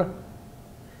dhugdaniittu irra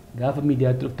gaafa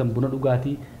miidiyaatti dhuftan buna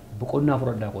dhugaatii boqonnaa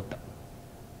fudhadhaa qotta.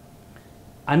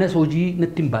 Anas hojii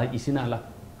natti hin baay'isin ala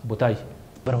botaay.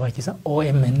 Barbaachisa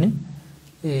OMN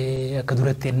akka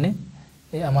duratti inni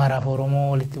Amaaraaf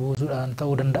Oromoo walitti buusuudhaan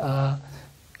ta'uu danda'a.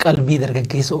 Qalbii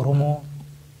dargaggeessa Oromoo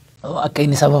akka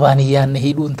inni sababaan hin yaadne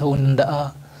hidhuun ta'uu danda'a.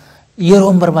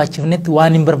 Yeroo hin barbaachifnetti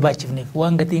waan hin barbaachifneef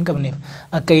waan gatii hin qabneef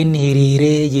akka inni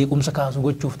hiriiree jeequmsa kaasu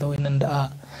gochuuf ta'uu hin danda'a.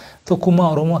 Tokkummaa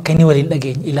Oromoo akka inni waliin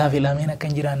dhageenye ilaaf ilaameen akka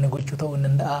hin jiraanne gochuu ta'uu hin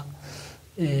danda'a.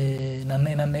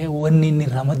 Naanna'ee wanni inni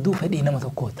irraa maddu fedhii nama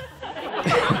tokkooti.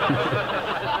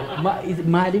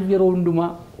 Maaliif yeroo hundumaa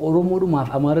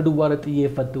Oromoodhumaaf Amaara duwwaarratti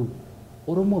xiyyeeffattu?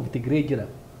 Oromoof Tigree jira,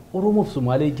 Oromoof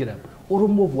Sumaalee jira,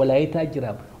 Oromoof Walaayitaa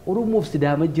jira, Oromoof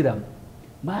Sidaama jira.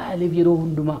 Maaliif yeroo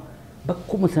hundumaa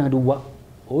bakkuma sana duwwaa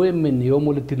OMN yoom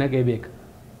walitti naqee beeka?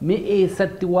 Mee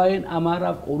eessatti waa'een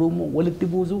Amaaraaf Oromoo walitti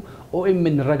buusu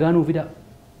OMN ragaa nuu fida?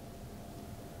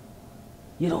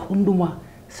 Yeroo hundumaa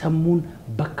sammuun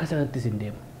bakka sanattis hin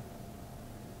deema.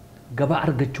 Gabaa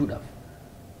argachuudhaaf,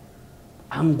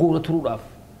 aangoora turuudhaaf,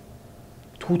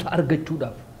 tuuta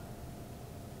argachuudhaaf.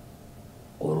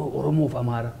 Oromoof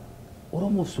Amaara,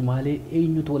 Oromoof Sumaalee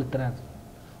eenyutu walitti raasa?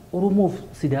 Oromoof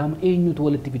Sidaama eenyutu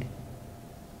walitti fide?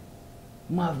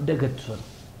 Maaf dagattu sana?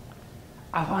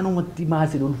 Afaanumatti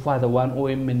maasin ulfaata waan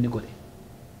OMN godhe.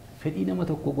 Fedhii nama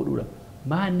tokko godhuudha.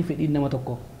 Maanni fedhiin nama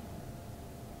tokko?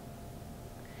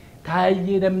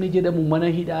 Taayee namni jedhamu mana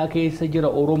hidhaa keessa jira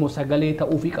Oromoo sagalee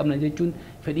ta'uufii qabna jechuun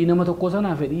fedhii nama tokko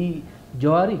sanaa fedhii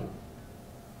Jawaarii?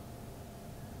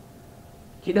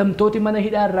 Hidhamtooti mana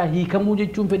hidhaa irraa hiikamuu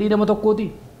jechuun fedhii nama tokkooti.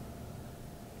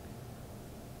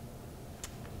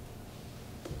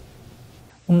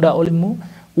 Hundaa ol immoo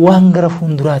waan gara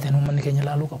fuulduraatiin uummanni keenya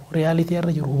ilaaluu qabu. Riyaalitii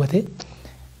irra jiru hubatee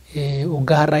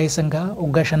waggaa har'aa eessan ga'a,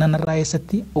 waggaa shanan har'aa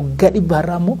eessatti, waggaa dhibba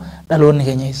har'aa immoo dhaloonni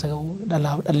keenya eessa ga'u,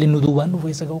 dhalli nu duubaan dhufu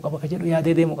eessa ga'u qaba ka jedhu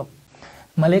yaadee deemu qaba.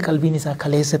 Malee qalbiin isaa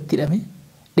kaleessatti hidhame,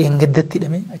 dheengaddatti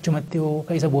hidhame, achumatti yoo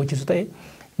ka isa boochisu ta'e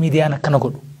miidiyaan akkana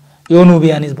godhu. Yoo nuu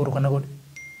biyaanis boru kana godhu.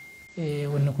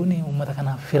 Wanni kun uummata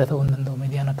kanaaf fira ta'uu hin danda'u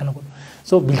miidiyaan akkana godhu.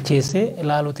 So bilcheessee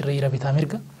ilaaluutu irra jira bitaa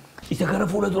mirga. Isa gara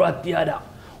fuula duraatti yaada.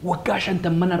 Waggaa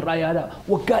 50 irraa yaada.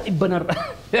 Waggaa 100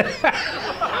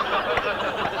 irraa.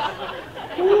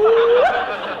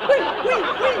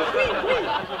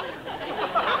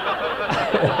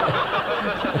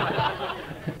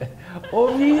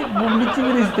 Oomii muummichi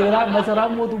ministeeraa masaraa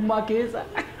mootummaa keessa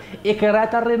ekeraa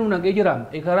tarree nu naqee jira.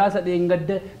 Ekeraa sadeen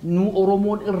gadda nu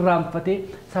Oromoon irraanfatee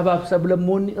sabaaf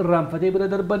sablammoonni irraanfatee bira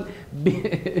darban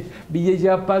biyya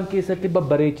Jaappaan keessatti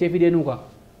babbareechee fidee nuuqa.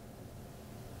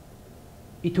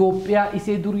 Itoophiyaa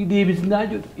isee durii deebisnaa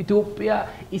jedhu. Itoophiyaa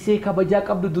isee kabajaa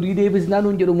qabdu durii deebisnaa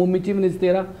nuun jedhu muummichi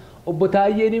ministeeraa. Obbo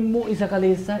Taayyeen immoo isa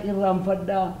kaleessaa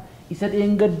irraanfadhaa. Isa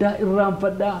dheengaddaa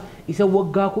irraanfadhaa. Isa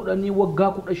waggaa 10, waggaa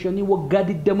 15, waggaa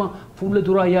 20 fuula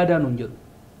duraa yaadaa nuun jedhu.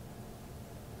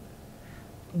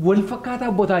 Wal fakkaataa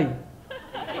Obbo Taayyee.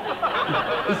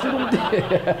 isinumti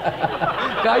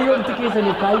kaayyoon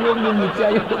tikkeessanii kaayyoon muummicha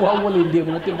waan waliin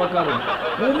deemu natti fakkaatu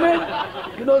muummeen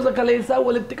kinoosa kaleessaa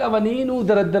walitti qabanii nuu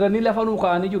daraddaranii lafa nuu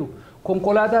kaa'anii jiru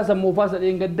konkolaataa sammuufaa isa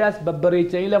dheengaddaas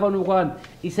babbareechanii lafa nuu kaa'an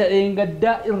isa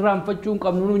dheengaddaa irraanfachuu hin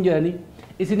qabnu nuun jedhanii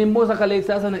isin immoo isa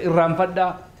kaleessaa sana irraanfadhaa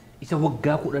isa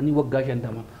waggaa 10 waggaa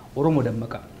 50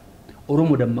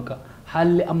 Oromoo dammaqa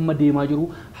haalli amma deemaa jiru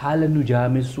haala nu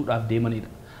jaamessuudhaaf deemanidha.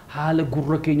 Haala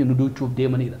gurra keenya nu duuchuuf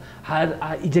deemanidha.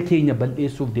 Haala ija keenya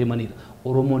bal'eessuuf deemanidha.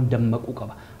 Oromoon dammaquu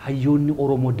qaba. Hayyoonni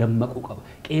Oromoo dammaquu qaba.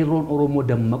 Qeerroon Oromoo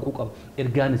dammaquu qaba.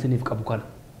 Ergaan isiniif qabu kana.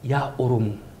 Yaa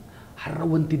Oromoo har'a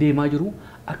wanti deemaa jiru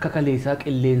akka kaleessaa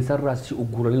qilleensarraa si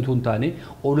ugguranii tun taane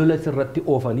olola sirratti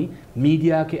oofanii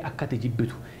miidiyaa kee akka ati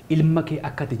jibbitu ilma kee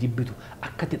akka ati jibbitu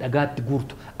akka ati dhagaatti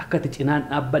guurtu akka ati cinaan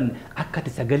dhaabbanne akka ati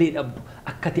sagalee dhabdu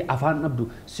akka ati afaan dhabdu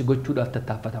si gochuudhaaf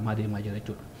tattaaffatamaa deemaa jira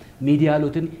jechuudha.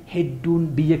 Miidiyaaleen hedduun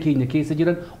biyya keenya keessa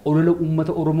jiran olola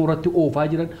uummata Oromoo irratti oofaa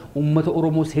jiran uummata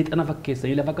Oromoo seexana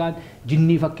fakkeessanii lafa kaan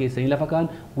jinnii fakkeessanii lafa kaan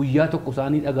guyyaa tokko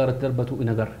isaanii dhagaa irratti darbatu hin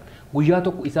agarre. Guyyaa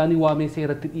tokko isaanii waamee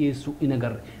seeratti dhiyeessuu hin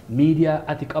agarre. Miidiyaa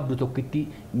ati qabdu tokkitti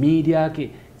miidiyaa kee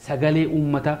sagalee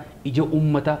uummataa ija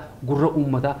uummataa gurra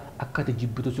uummataa akka ati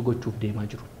jibbitu si gochuuf deemaa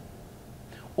jiru.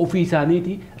 Ofii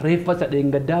isaaniiti reeffa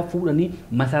dheengaddaa fuudhanii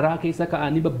masaraa keessa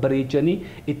kaa'anii babbareechanii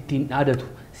ittiin dhaadatu.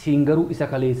 Siin garuu isa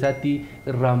kaleessaatti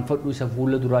irraanfadhu isa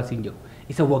fuula duraa siin jiru.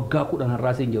 Isa waggaa 10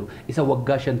 har'aa siin jiru. Isa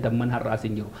waggaa 50 har'aa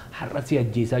siin jiru. Har'a si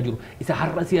ajjeesaa jiru. Isa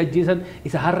har'a si ajjeesan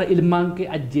isa har'a ilmaan kee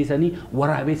ajjeesanii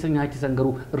waraabessa nyaachisan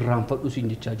garuu irraanfadhu siin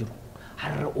jechaa jiru.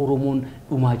 Har'a Oromoon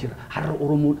dhumaa jira. Har'a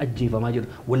Oromoon ajjeefamaa jira.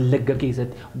 Wallagga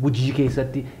keessatti, Gujii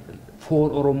keessatti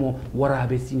foon Oromoo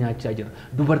waraabessi nyaachaa jira.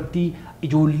 Dubartii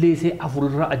ijoollee ishee 4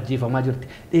 irraa ajjeefamaa jirti.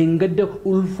 Dheengadda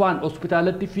ulfaan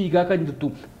hospitaalatti fiigaa kan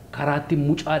jirtu karaatti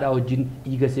mucaadhaa wajjin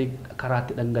dhiigasee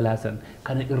karaatti dhangalaasan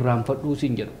kana irraanfadhuu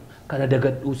siin jedhu kana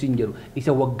dagadhuu siin jedhu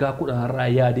isa waggaa 10 irraa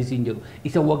yaadii siin jedhu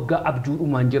isa waggaa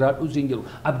abjuudhumaan jiraadhuu siin jedhu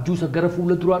abjuusa gara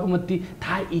fuula duraadhumatti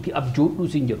taa'iiti abjoodhuu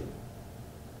siin jedhu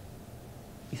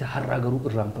isa har'aa garuu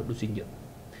irraanfadhuu siin jedhu.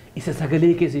 Isa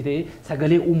sagalee keessi ta'e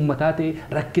sagalee uummataa ta'e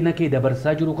rakkina kee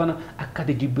dabarsaa jiru kana akka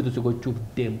ati jibbitu si gochuuf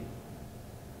deemu.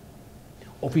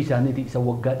 Ofii isaaniiti isa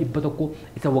waggaa 100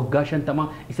 isa waggaa 50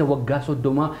 isa waggaa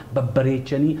 30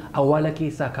 babbareechanii awwaala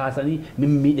keessaa kaasanii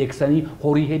mimmiidheeksanii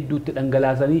horii hedduutti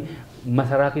dhangalaasanii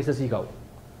masaraa keessa sii kaa'u.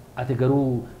 Ati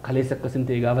garuu kaleessa akkasin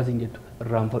ta'e gaafa siin jettu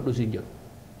irraanfadhu siin jedhu.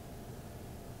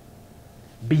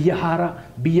 Biyya haaraa,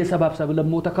 biyya sabaaf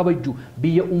sablammoota kabajju,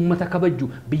 biyya uummata kabajju,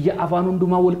 biyya afaan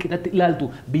hundumaa wal qixatti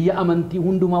ilaaltu, biyya amantii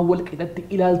hundumaa wal qixatti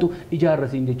ilaaltu ijaarra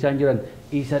siin jechaa jiran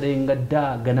isa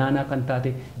dheengaddaa ganaanaa kan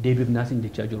taate deebifnaa siin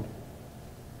jechaa jiru.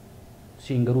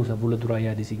 Siin garuu isa fuula duraa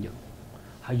yaadii siin jedhu.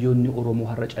 Hayyoonni Oromoo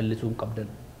har'a callisuu hin qabdan.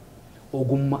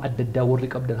 Ogummaa adda addaa warri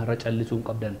qabdan har'a callisuu hin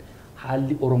qabdan.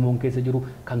 Haalli Oromoon keessa jiru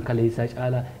kan kaleessaa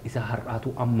caalaa isa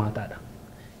har'aatu ammaataadha.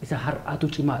 Isa har'aatu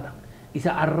cimaadha.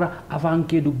 Isa har'a afaan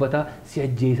kee dubbataa si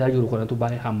ajjeesaa jiru kanatu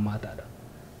baay'ee hammaataadha.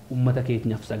 Uummata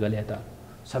keenyaaf sagalee ta'an,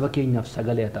 saba keenyaaf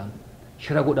sagalee ta'an,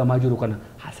 shira godhamaa jiru kana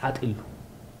hasaaxillu.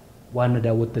 Waan na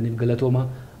daawwattaniif galatooma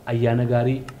ayyaana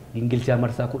gaarii Gingilchaa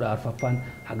marsaa 14ffaan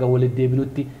haga walitti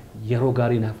deebinutti yeroo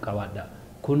gaarii naaf qabaadha.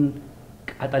 Kun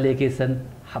qaxalee keessan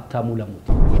Habtaamuu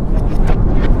Lamuuti.